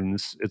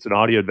returns. It's an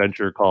audio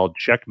adventure called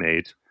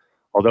Checkmate,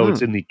 although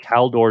it's in the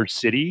Caldor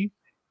City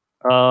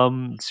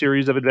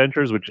series of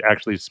adventures, which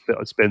actually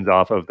spins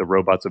off of the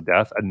Robots of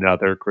Death,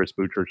 another Chris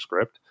Boucher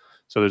script.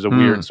 So there's a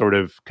weird sort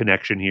of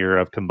connection here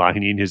of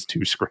combining his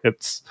two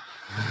scripts.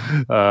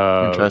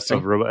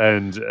 Interesting.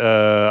 And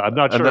I'm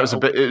not sure. And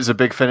it was a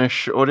Big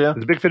Finish audio?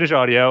 It's a Big Finish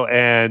audio,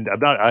 and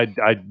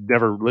I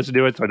never listened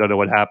to it, so I don't know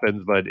what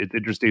happens, but it's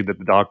interesting that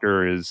the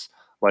Doctor is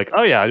like,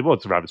 oh yeah, it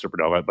won't survive a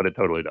supernova, but it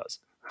totally does.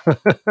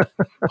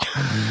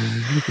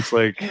 It's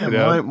like,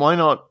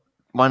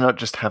 why not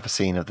just have a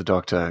scene of the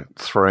Doctor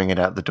throwing it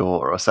out the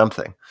door or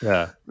something?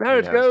 Yeah. There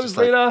it goes,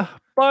 Lena.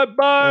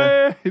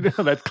 Bye-bye.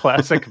 That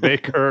classic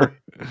Baker.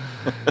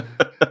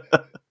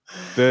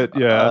 Did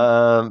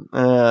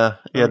the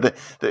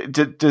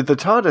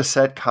TARDIS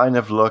set kind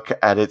of look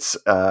at its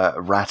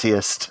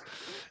rattiest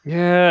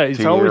Yeah, it's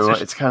to always you.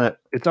 It's kind of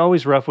it's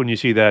always rough when you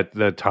see that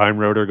the time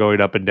rotor going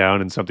up and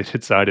down and something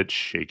inside it's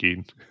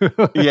shaking.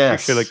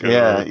 yes, You're like,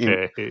 yeah.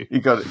 okay.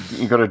 You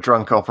got a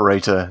drunk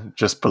operator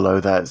just below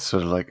that,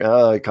 sort of like,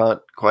 I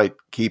can't quite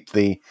keep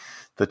the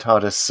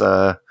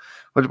TARDIS.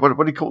 What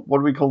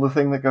do we call the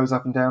thing that goes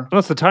up and down? Well,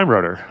 it's the time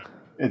rotor,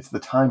 It's the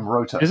time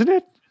rotor, isn't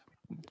it?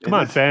 Come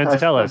on, fans,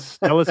 tell us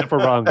if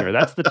we're wrong here.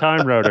 That's the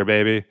time rotor,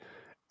 baby.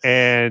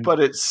 And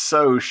but it's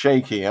so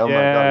shaky. Oh my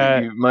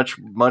god! You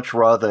much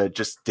rather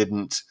just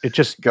didn't. It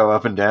just go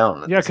up and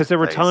down. Yeah, because there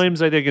were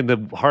times I think in the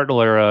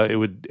Hartnell era it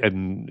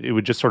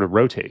would just sort of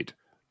rotate,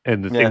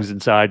 and the things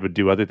inside would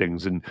do other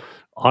things. And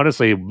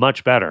honestly,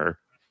 much better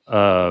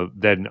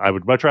than I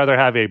would much rather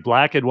have a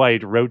black and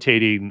white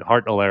rotating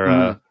Hartnell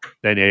era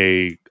than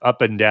a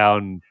up and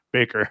down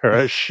Baker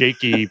era,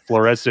 shaky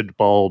fluorescent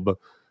bulb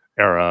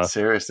era.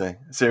 Seriously.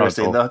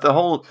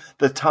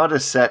 The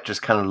TARDIS set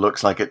just kind of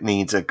looks like it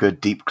needs a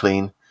good deep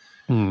clean.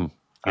 Indeed.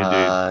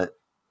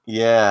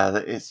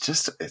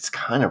 It's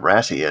kind of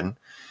ratty, and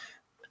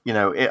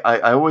I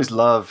always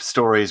love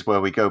stories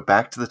where we go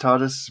back to the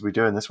TARDIS as we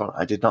do in this one.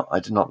 I did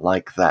not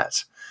like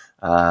that.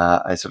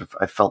 I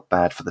felt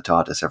bad for the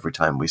TARDIS every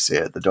time we see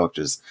it. The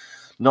Doctor's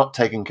not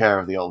taking care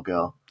of the old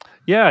girl.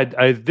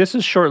 Yeah, this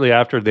is shortly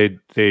after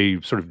they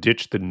sort of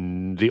ditched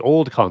the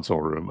old console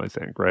room, I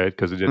think, right?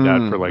 Because they did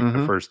that for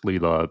the first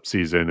Leela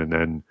season, and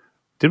then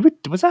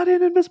was that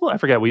in Invisible? I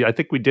forget. I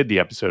think we did the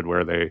episode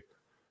where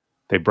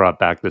they brought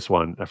back this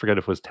one. I forget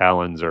if it was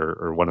Talons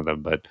or one of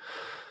them, but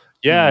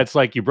yeah, it's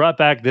like you brought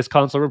back this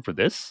console room for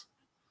this.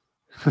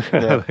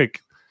 Yeah.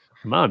 Like,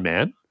 come on,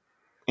 man.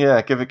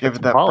 Yeah, give it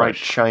that polish. bright,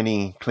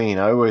 shiny, clean.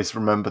 I always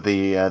remember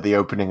the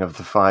opening of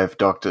the Five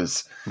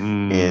Doctors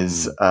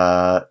is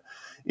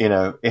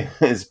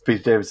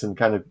Peter Davison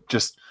kind of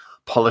just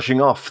polishing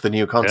off the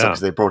new console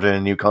because they brought in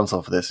a new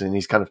console for this, and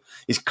he's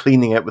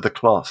cleaning it with a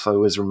cloth. I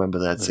always remember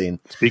that scene.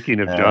 Speaking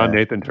of John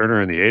Nathan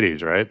Turner in the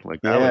 80s, right?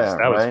 Like that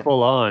was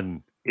full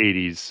on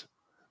 80s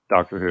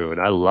Doctor Who,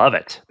 and I love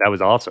it. That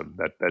was awesome.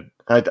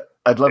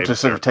 I'd love to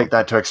sort of take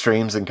that to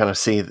extremes and kind of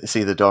see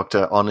the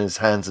Doctor on his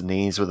hands and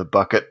knees with a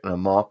bucket and a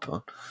mop,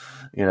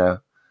 kind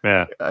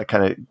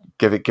of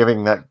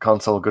giving that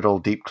console a good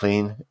old deep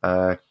clean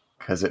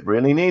because it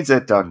really needs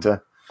it,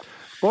 Doctor.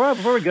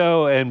 Before we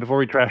go and before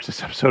we trash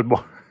this episode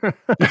more,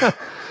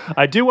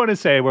 I do want to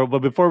say,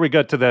 before we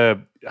get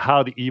to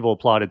how the evil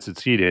plot had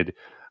succeeded,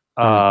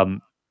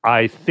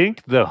 I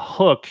think the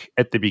hook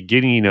at the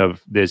beginning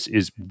of this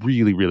is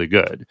really, really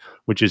good,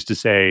 which is to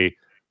say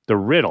the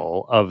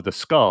riddle of the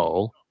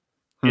skull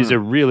is a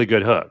really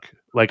good hook.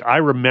 Like, I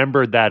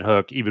remembered that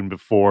hook even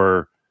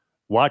before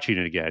watching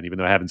it again, even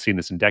though I haven't seen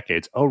this in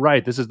decades. Oh,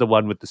 right, this is the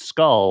one with the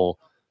skull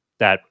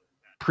that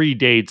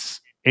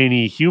predates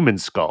any human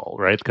skull,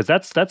 right? Because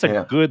that's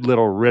a good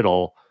little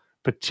riddle,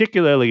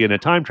 particularly in a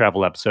time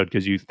travel episode,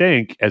 because you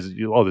think this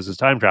is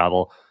time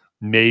travel,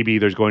 maybe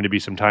there's going to be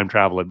some time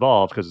travel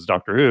involved because it's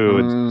Doctor Who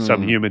and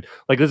some human,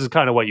 like, this is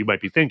kind of what you might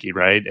be thinking,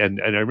 right?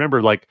 And I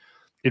remember, like,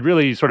 it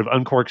really sort of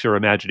uncorks your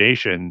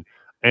imagination,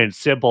 and it's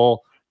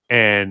simple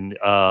and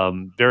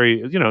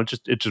very, it's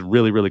just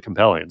really, really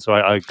compelling. So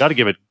I got to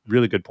give it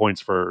really good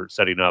points for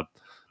setting up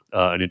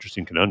an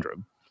interesting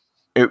conundrum.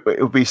 It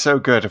would be so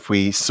good if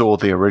we saw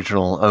the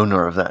original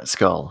owner of that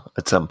skull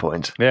at some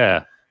point.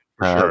 Yeah,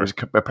 for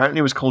sure. Apparently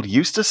it was called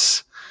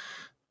Eustace.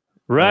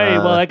 Right.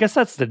 Well, I guess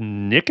that's the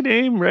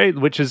nickname, right?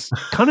 Which is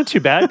kind of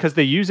too bad because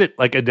they use it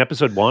like in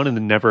episode 1 and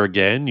then never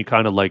again. You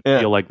kind of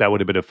feel like that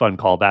would have been a fun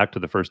callback to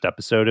the first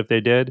episode if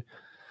they did.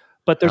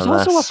 But there's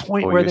also a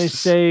point where they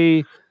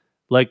say,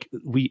 like,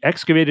 we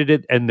excavated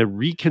it and the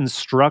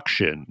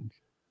reconstruction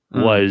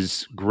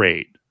was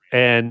great.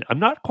 And I'm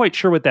not quite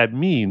sure what that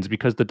means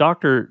because the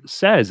Doctor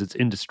says it's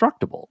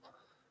indestructible.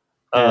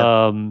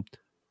 Yeah.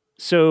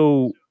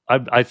 So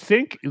I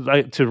think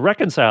to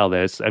reconcile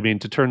this, I mean,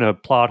 to turn a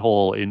plot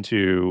hole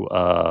into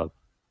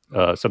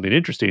something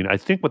interesting, I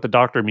think what the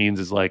Doctor means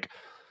is like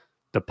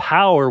the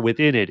power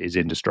within it is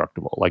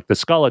indestructible. Like the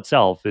skull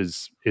itself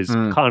is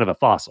kind of a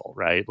fossil,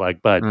 right?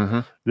 Like, but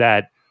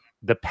that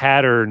the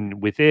pattern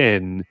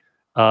within,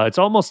 it's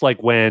almost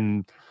like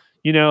when,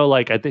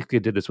 like I think they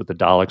did this with the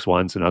Daleks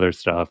once and other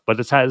stuff, but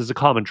it's a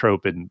common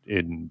trope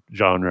in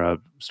genre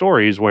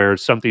stories where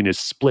something is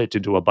split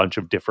into a bunch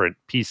of different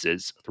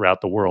pieces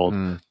throughout the world.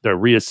 They're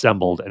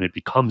reassembled and it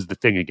becomes the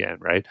thing again,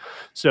 right?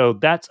 So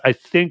that's, I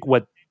think,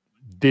 what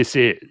this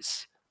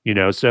is,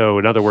 so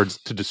in other words,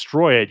 to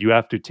destroy it, you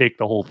have to take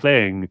the whole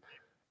thing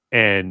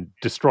and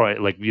destroy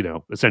it, like,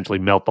 essentially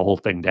melt the whole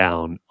thing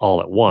down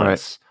all at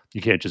once. Right.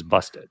 You can't just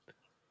bust it.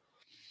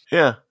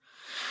 Yeah.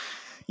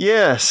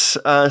 Yes.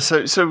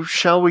 So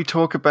shall we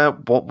talk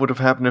about what would have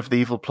happened if the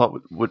evil plot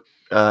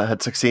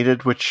had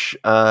succeeded? Which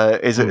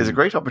is a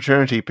great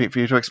opportunity, Pete, for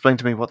you to explain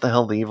to me what the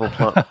hell the evil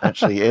plot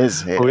actually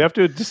is here. Well, we have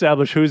to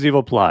establish who's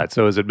evil plot.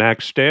 So is it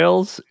Max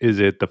Stales? Is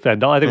it the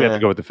Fendal? I think we have to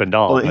go with the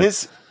Fendal. Well,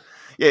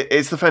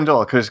 it's the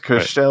Fendal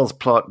because Stales'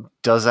 plot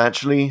does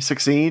actually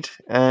succeed,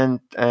 and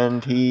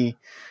he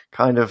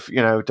kind of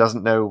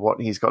doesn't know what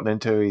he's gotten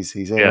into.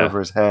 He's in over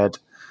his head.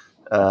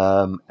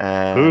 And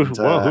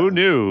who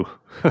knew?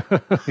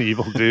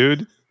 Evil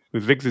dude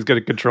who thinks he's going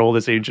to control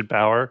this ancient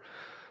power.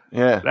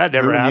 Yeah, That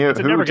never happens.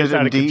 It never gets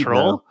out of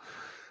control.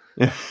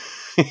 Yeah,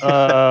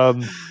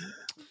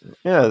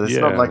 it's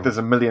not like there's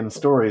a million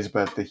stories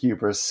about the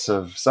hubris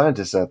of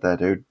scientists out there,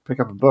 dude. Pick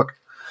up a book.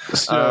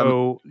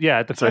 So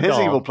his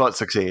evil plot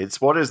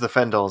succeeds. What is the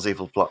Fendahl's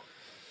evil plot?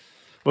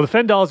 Well, the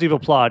Fendahl's evil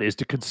plot is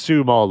to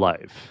consume all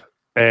life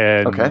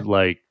and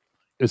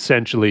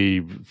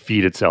essentially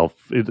feed itself.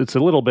 It's a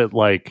little bit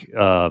like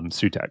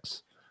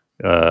Sutex.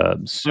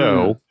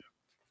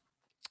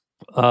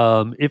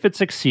 If it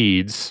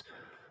succeeds,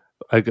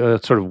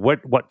 sort of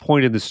what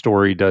point in the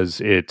story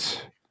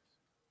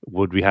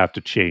would we have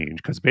to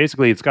change? Because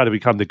basically it's got to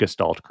become the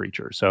Gestalt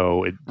creature.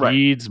 So it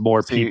needs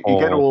more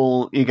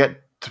people. You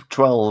get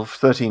 12,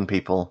 13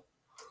 people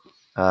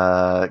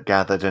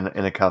gathered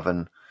in a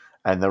coven,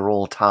 and they're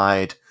all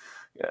tied.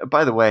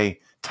 By the way,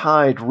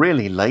 tied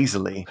really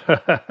lazily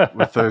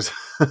with those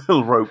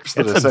little ropes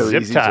that are so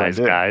zip easy ties,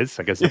 to undo. guys.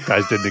 I guess zip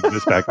ties didn't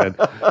exist back then.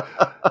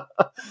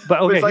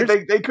 But okay, it's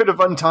like they could have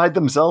untied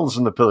themselves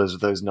from the pillars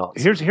with those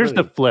knots. Here's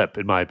the flip,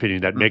 in my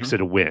opinion, that makes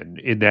it a win.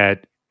 In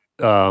that,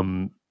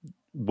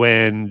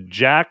 when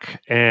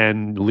Jack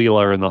and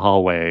Leela are in the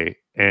hallway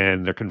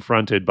and they're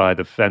confronted by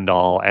the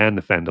Fendahl and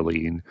the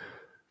Fendaline,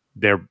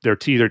 they're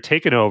either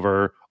taken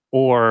over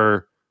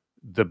or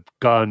the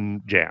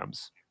gun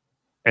jams.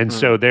 And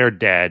so they're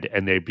dead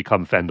and they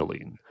become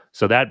Fendaline.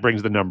 So that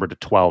brings the number to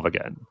 12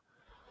 again.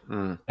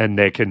 And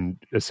they can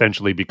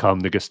essentially become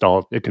the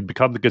Gestalt. It could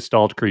become the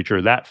Gestalt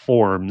creature that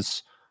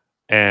forms,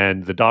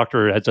 and the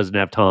Doctor doesn't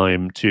have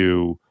time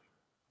to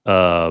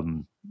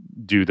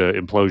do the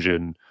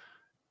implosion.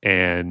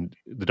 And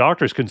the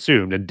Doctor's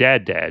consumed and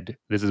dead.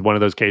 This is one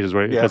of those cases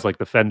where because like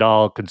the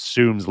Fendahl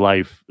consumes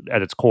life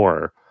at its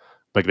core.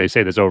 Like they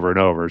say this over and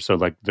over. So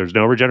like there's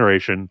no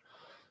regeneration.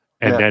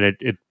 And then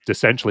it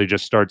essentially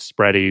just starts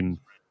spreading.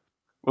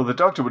 Well, the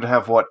Doctor would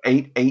have, what,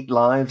 eight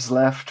lives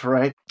left,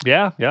 right?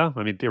 Yeah.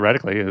 I mean,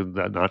 theoretically,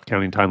 not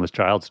counting Timeless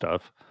Child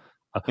stuff.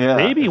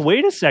 Maybe,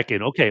 wait a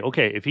second. Okay.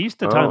 If he's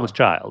the Timeless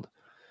Child.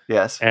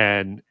 Yes.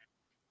 And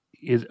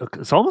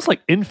it's almost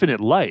like infinite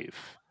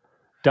life.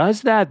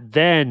 Does that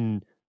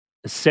then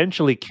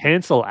essentially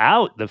cancel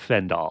out the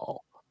Fendahl?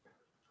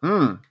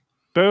 Boom.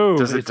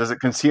 Does it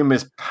consume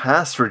his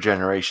past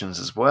regenerations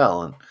as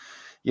well? And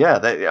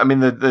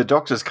the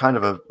Doctor's kind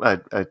of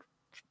a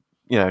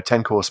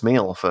 10-course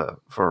meal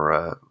for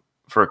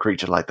a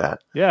creature like that.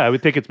 Yeah, I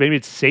would think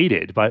it's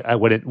sated by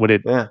when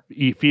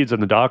it feeds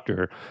on the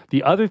Doctor.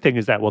 The other thing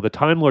is that the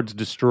Time Lords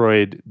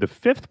destroyed the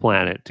 5th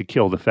planet to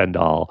kill the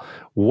Fendahl.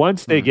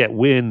 Once they get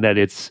wind that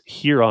it's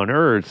here on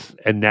Earth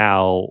and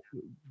now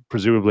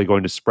presumably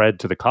going to spread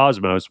to the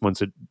cosmos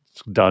once it's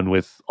done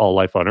with all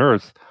life on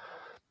Earth,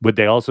 would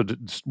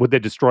they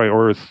destroy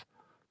Earth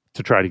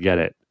to try to get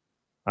it?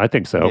 I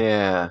think so.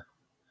 Yeah.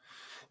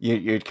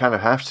 You'd kind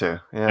of have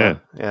to. Yeah.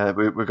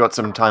 We've got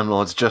some Time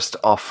Lords just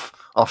off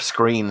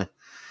screen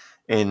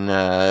in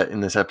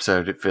this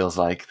episode. It feels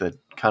like they're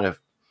kind of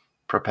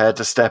prepared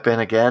to step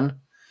in again.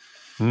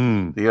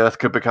 The Earth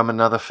could become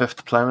another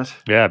 5th planet.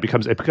 Yeah, it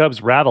becomes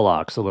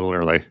Ravalox a little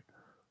early.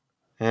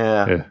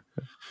 Yeah.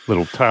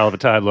 Little Tile of a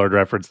Time Lord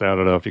reference there. I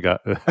don't know if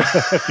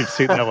if you've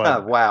seen that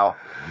one. Wow,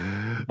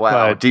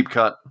 but, deep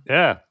cut.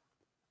 Yeah.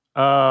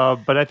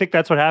 But I think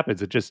that's what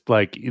happens. It just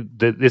like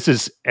this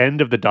is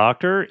end of the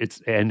Doctor.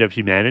 It's end of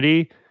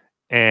humanity,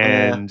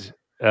 and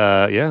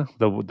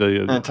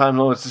the Time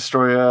Lords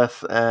destroy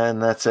Earth,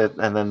 and that's it.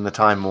 And then the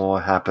Time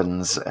War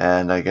happens,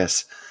 and I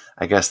guess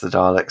the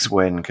Daleks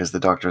win because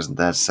the Doctor isn't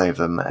there to save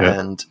them.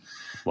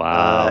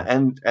 Yeah.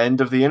 And end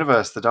of the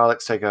universe. The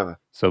Daleks take over.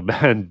 So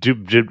man,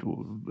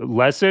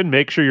 lesson: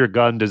 make sure your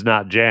gun does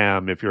not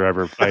jam if you're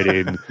ever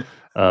fighting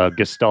a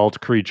Gestalt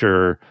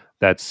creature.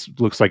 That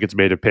looks like it's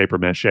made of paper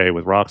mache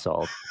with rock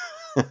salt.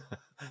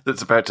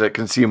 That's about to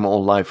consume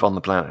all life on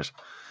the planet.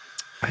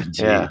 Indeed.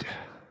 Yeah.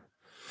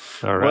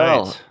 All right.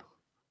 Well,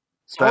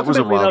 that was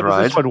a wild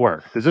ride.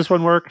 Does this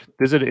one work?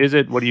 Is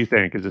it? What do you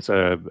think? Is this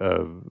a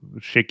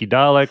shaky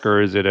Dalek,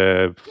 or is it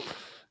a,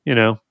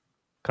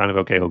 kind of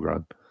okay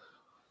Ogron?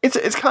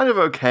 It's kind of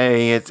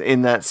okay. It's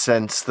in that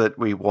sense that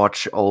we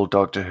watch old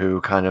Doctor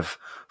Who kind of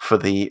for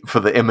the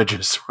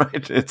images,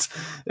 right? It's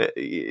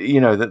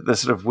the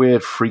sort of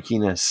weird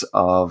freakiness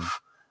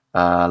of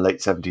late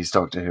 70s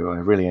Doctor Who. I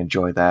really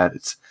enjoy that.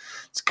 It's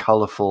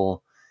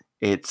colorful.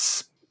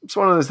 It's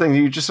one of those things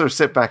you just sort of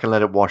sit back and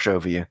let it wash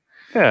over you.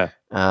 Yeah.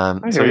 I'm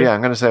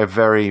going to say a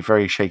very,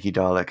 very shaky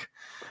Dalek.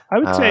 I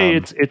would say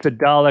it's a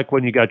Dalek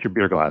when you got your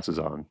beer glasses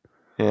on.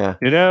 Yeah.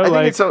 I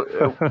think it's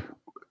so.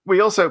 We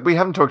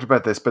haven't talked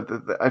about this, but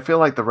I feel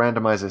like the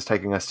randomizer is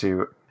taking us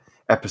to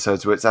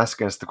episodes where it's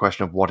asking us the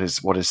question of what is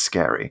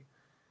scary.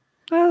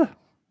 Yeah.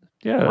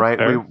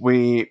 Right.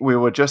 We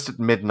were just at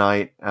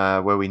midnight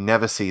where we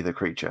never see the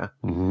creature.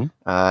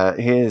 Mm-hmm.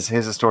 Here's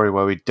a story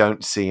where we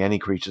don't see any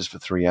creatures for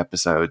 3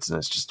 episodes, and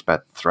it's just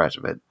about the threat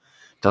of it.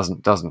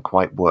 Doesn't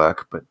quite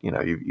work, but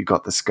you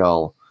got the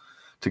skull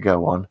to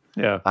go on.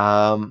 Yeah.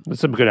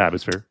 It's some good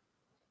atmosphere.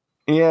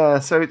 Yeah,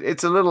 so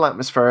it's a little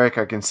atmospheric.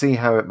 I can see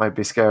how it might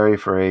be scary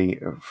for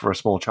a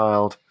small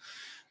child.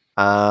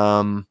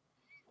 But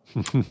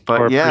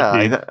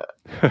yeah,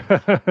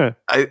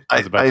 I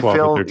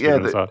feel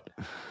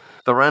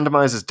the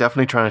randomizer is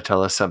definitely trying to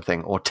tell us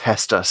something or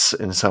test us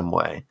in some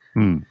way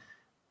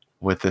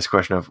with this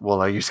question of,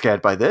 well, are you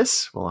scared by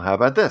this? Well, how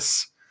about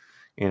this?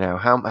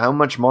 How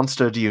much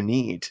monster do you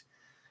need?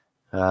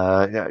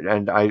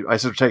 And I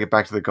sort of take it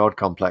back to the God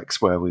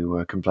complex where we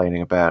were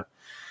complaining about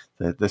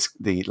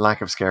the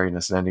lack of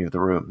scariness in any of the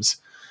rooms.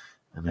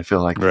 And I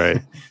feel like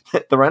the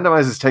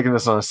randomizer is taking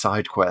us on a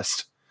side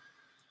quest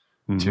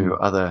to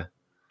other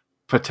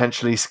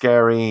potentially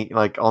scary,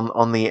 like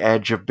on the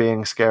edge of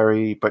being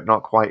scary, but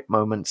not quite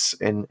moments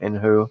in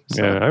Who.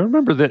 So. Yeah, I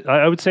remember that.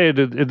 I would say in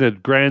the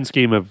grand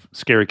scheme of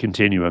Scary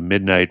Continuum,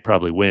 Midnight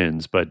probably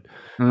wins, but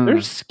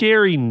there's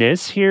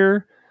scariness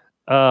here.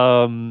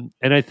 And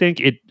I think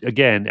it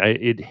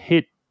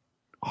hit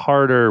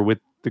harder with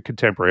the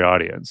contemporary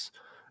audience,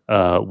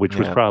 which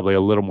was probably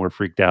a little more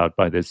freaked out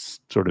by this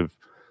sort of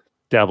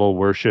devil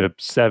worship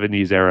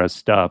 70s era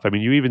stuff. I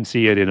mean, you even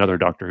see it in other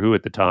Doctor Who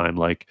at the time,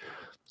 like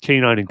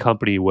K9 and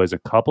Company was a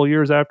couple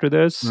years after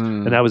this,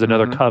 and that was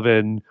another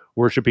coven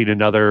worshiping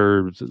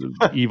another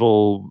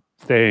evil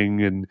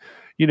thing, and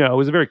it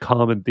was a very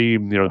common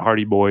theme.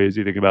 Hardy Boys,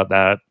 you think about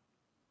that,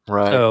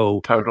 right?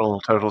 So,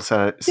 total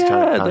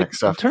satanic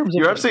stuff.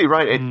 You're absolutely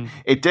right.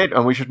 It did,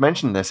 and we should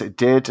mention this. It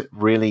did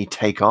really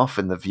take off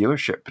in the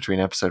viewership between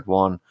episode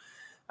 1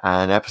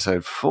 and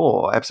episode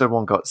 4. Episode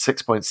 1 got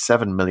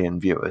 6.7 million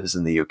viewers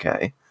in the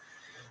UK.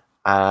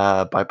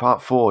 By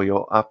part 4,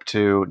 you're up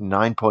to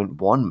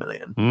 9.1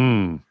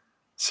 million.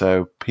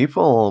 So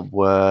people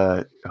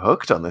were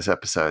hooked on this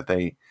episode.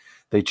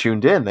 They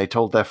tuned in. They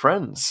told their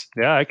friends.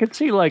 Yeah, I could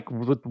see like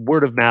with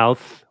word of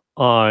mouth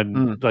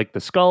on like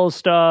the Skull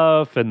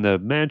stuff and the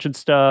Mansion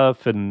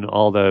stuff and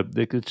all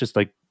it's just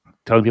like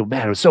telling people,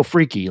 man, it was so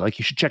freaky. Like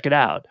you should check it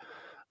out.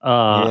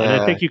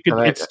 And I think you could.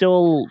 It's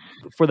still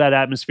for that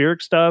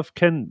atmospheric stuff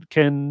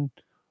can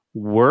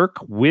work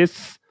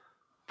with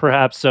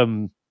perhaps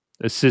some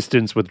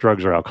assistance with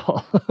drugs or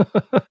alcohol.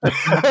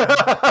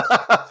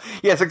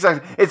 Yes,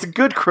 exactly. It's a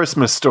good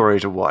Christmas story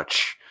to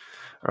watch,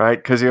 right?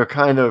 Because we're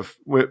kind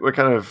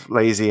of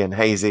lazy and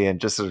hazy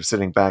and just sort of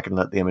sitting back and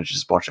let the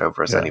images watch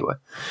over us anyway.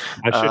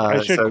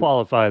 I should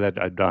qualify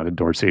that I'm not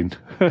endorsing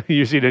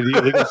using any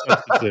illegal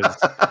substances.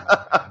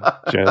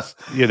 Just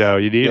you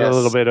need a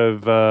little bit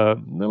of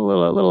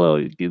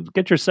little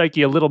get your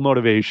psyche a little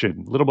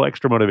motivation, a little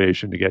extra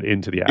motivation to get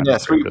into the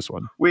atmosphere of this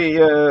one.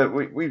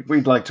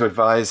 We'd like to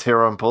advise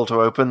here on Pull to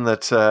Open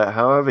that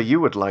however you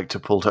would like to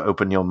pull to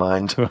open your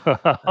mind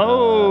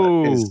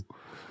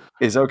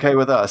is okay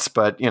with us,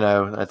 but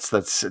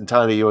that's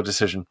entirely your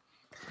decision.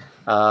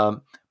 But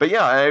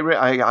yeah,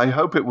 I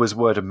hope it was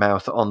word of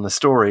mouth on the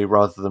story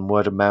rather than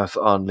word of mouth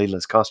on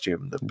Leela's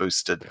costume that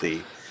boosted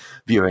the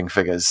viewing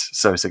figures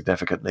so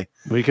significantly.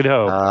 We could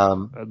hope,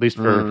 at least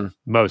for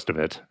most of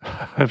it.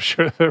 I'm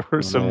sure there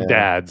were some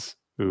dads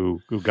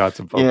who got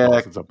some phone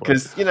calls at some point.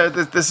 Because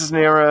this is an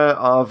era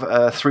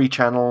of 3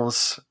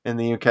 channels in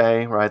the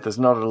UK, right? There's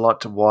not a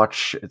lot to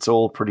watch. It's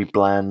all pretty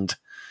bland.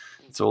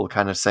 It's all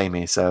kind of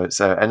samey. So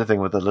anything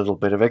with a little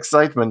bit of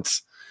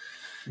excitement,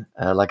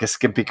 like a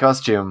skimpy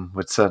costume,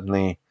 would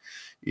certainly,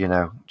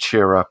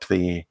 cheer up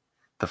the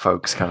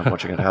folks kind of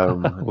watching at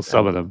home. Well,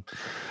 some of them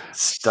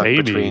stuck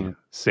between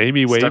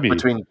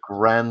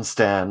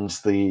Grandstand,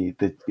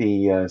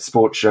 the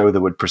sports show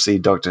that would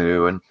precede Doctor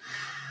Who, and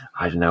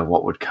I don't know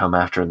what would come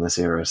after in this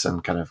era.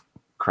 Some kind of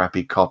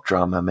crappy cop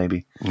drama,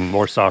 maybe.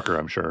 More soccer,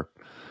 I'm sure.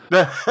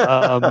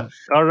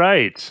 All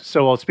right.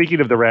 So,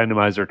 speaking of the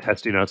randomizer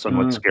testing us on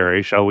what's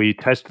scary, shall we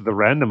test the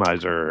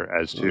randomizer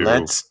as to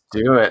let's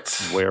do it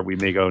where we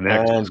may go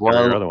next, and or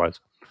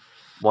otherwise?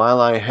 While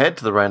I head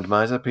to the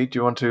randomizer, Pete, do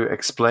you want to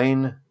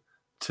explain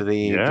to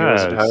the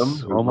viewers at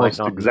home? Almost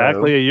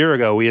exactly a year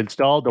ago, we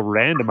installed the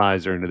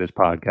randomizer into this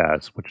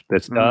podcast. Which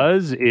this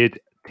does, it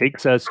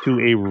takes us to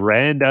a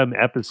random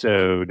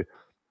episode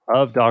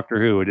of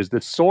Doctor Who. It is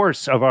the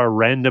source of our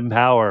random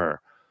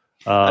power.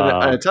 And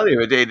I tell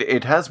you,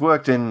 it has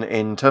worked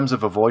in terms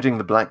of avoiding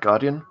the Black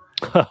Guardian.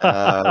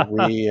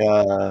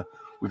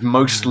 We've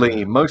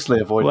mostly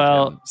avoided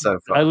him so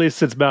far. At least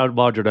since Mount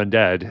Mordred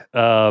Undead.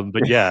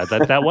 But yeah,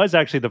 that was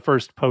actually the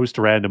first post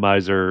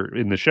randomizer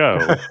in the show.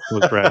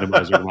 Was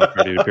randomizer Black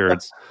Guardian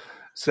appearance.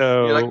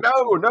 So you're like, no,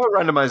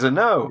 randomizer,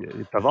 no.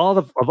 Of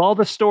all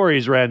the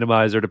stories,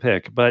 randomizer to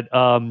pick. But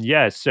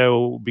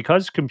so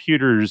because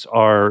computers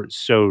are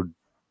so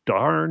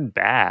darn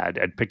bad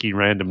at picking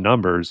random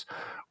numbers,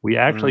 we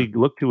actually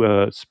look to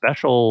a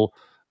special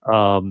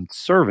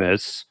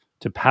service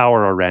to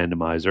power a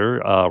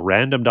randomizer,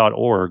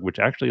 random.org, which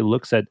actually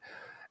looks at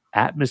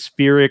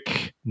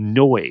atmospheric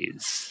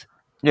noise.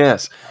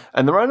 Yes,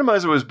 and the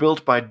randomizer was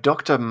built by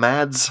Dr.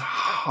 Mads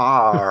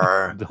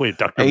Haar. Wait,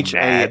 Dr. Mads?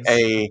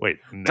 Wait,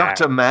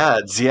 Dr.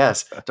 Mads,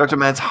 yes. Dr.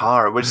 Mads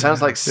Haar, which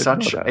sounds like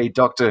such a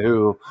Doctor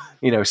Who,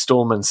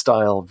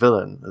 Stallman-style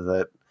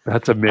villain.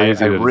 That's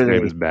amazing. His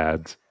name is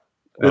Mads.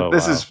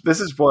 This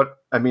is what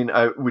I mean.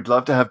 We'd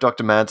love to have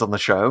Dr. Mads on the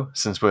show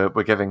since we're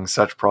giving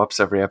such props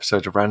every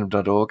episode of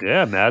Random.org.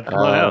 Yeah, Mad, come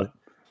on out.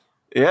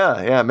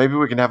 Yeah. Maybe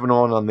we can have an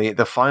on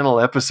the final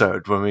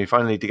episode when we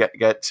finally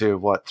get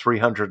to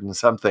 300 and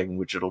something,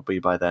 which it'll be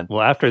by then.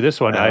 Well, after this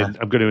one, I'm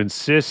going to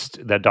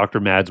insist that Dr.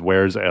 Mads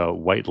wears a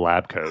white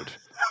lab coat.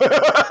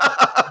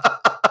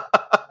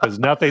 Because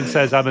nothing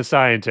says I'm a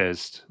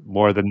scientist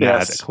more than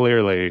that,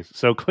 clearly.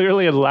 So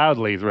clearly and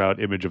loudly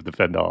throughout Image of the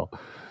Fendal.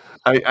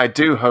 I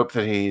do hope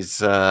that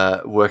he's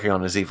working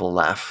on his evil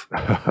laugh.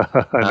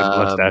 And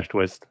a mustache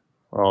twist.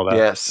 All that.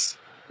 Yes,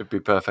 it'd be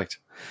perfect.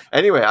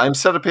 Anyway, I'm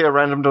set up here at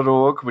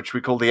random.org, which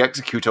we call the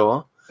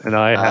Executor. And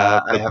I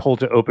have the Pull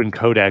to Open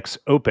Codex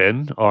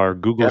open, our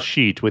Google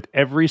Sheet, with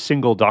every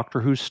single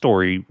Doctor Who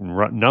story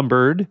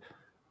numbered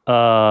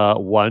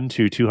 1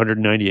 to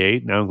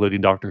 298, now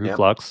including Doctor Who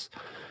Flux.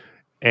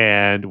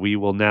 And we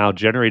will now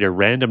generate a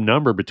random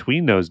number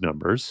between those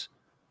numbers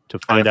to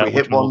find out. If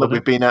we hit one that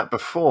we've been at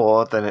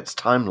before, then it's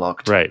time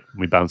locked. Right.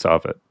 We bounce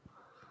off it.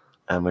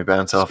 And we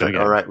bounce off it.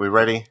 Again. All right, we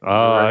ready?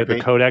 The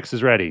Codex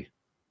is ready.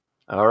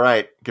 All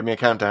right, give me a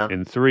countdown.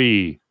 In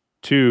 3,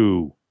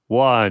 2,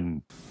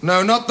 1.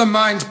 No, not the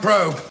mind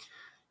probe.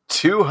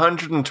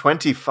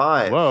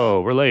 225.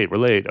 Whoa, we're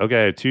late.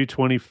 Okay,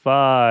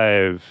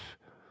 225.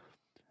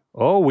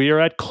 Oh, we are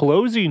at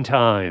closing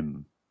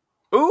time.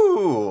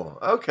 Ooh,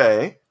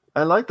 okay.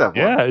 I like that one.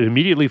 Yeah, it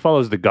immediately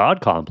follows the God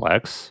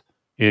Complex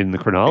in the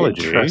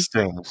chronology.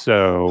 Interesting.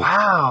 So,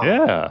 wow.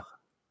 Yeah.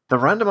 The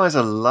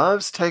randomizer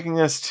loves taking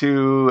us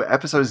to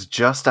episodes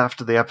just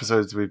after the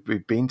episodes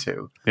we've been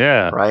to.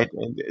 Yeah. Right?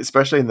 And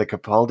especially in the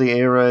Capaldi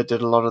era, it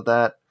did a lot of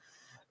that.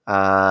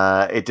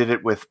 It did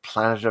it with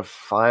Planet of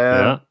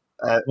Fire.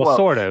 Yeah.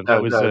 Sort of.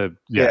 That was the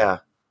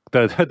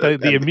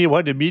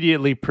one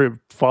immediately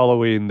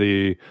following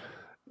the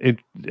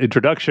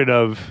introduction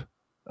of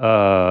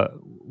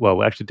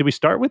actually, did we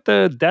start with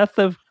the death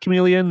of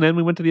Chameleon? Then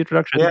we went to the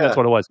introduction. I think that's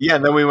what it was. Yeah,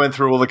 and then we went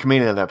through all the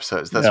Chameleon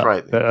episodes. That's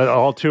right.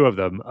 All 2 of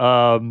them.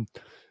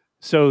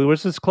 So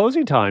what's this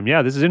closing time?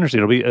 Yeah, this is interesting.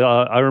 It'll be.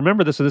 I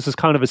remember this. So this is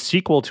kind of a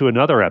sequel to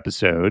another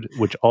episode,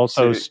 which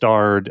also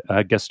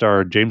guest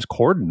starred James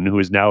Corden, who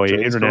is now an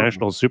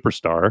international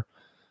superstar.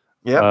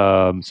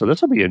 Yeah. So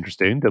this will be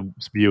interesting to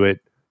view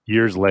it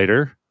years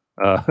later.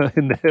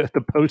 In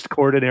the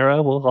post-Corden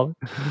era, we'll call it.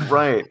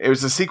 Right. It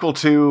was a sequel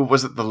to,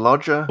 was it The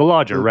Lodger? The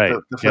Lodger, right.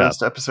 The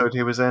first episode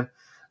he was in,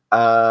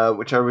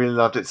 which I really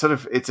loved.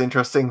 It's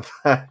interesting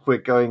that we're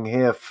going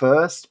here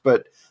first,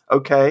 but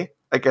okay,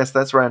 I guess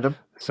that's random.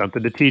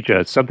 Something to teach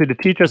us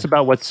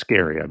about what's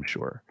scary, I'm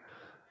sure.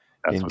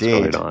 That's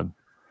Indeed. What's going on.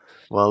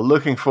 Well,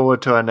 looking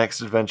forward to our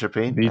next adventure,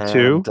 Pete. Me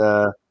too.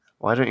 And,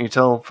 why don't you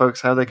tell folks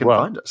how they can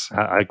find us?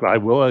 I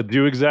will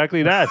do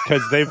exactly that,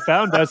 because they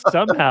found us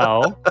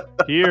somehow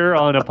here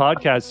on a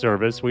podcast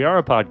service. We are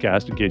a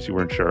podcast, in case you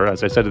weren't sure.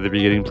 As I said at the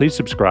beginning, please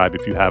subscribe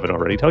if you haven't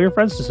already. Tell your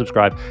friends to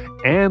subscribe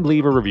and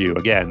leave a review.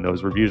 Again,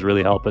 those reviews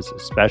really help us,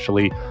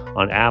 especially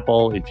on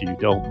Apple. If you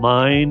don't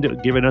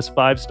mind giving us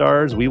 5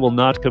 stars, we will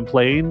not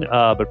complain.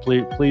 But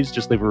please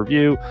just leave a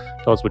review.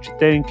 Tell us what you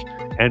think.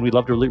 And we'd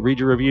love to read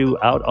your review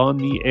out on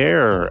the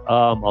air.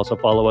 Also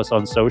follow us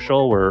on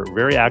social. We're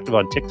very active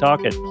on TikTok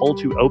at Pull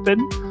to Open.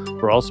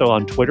 We're also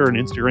on Twitter and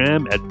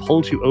Instagram at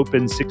Pull to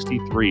Open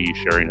 63,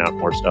 sharing out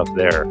more stuff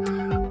there.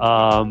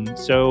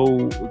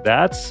 So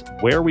that's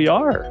where we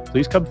are.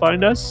 Please come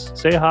find us.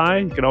 Say hi.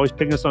 You can always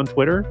ping us on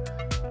Twitter.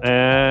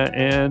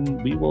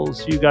 And we will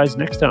see you guys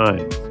next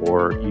time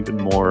for even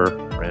more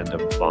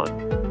random fun.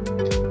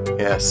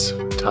 Yes,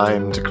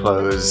 time to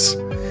close.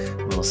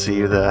 We'll see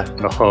you there.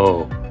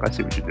 Oh, I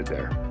see what you did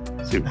there.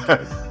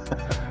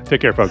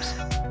 Take care, folks.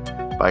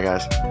 Bye,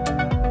 guys.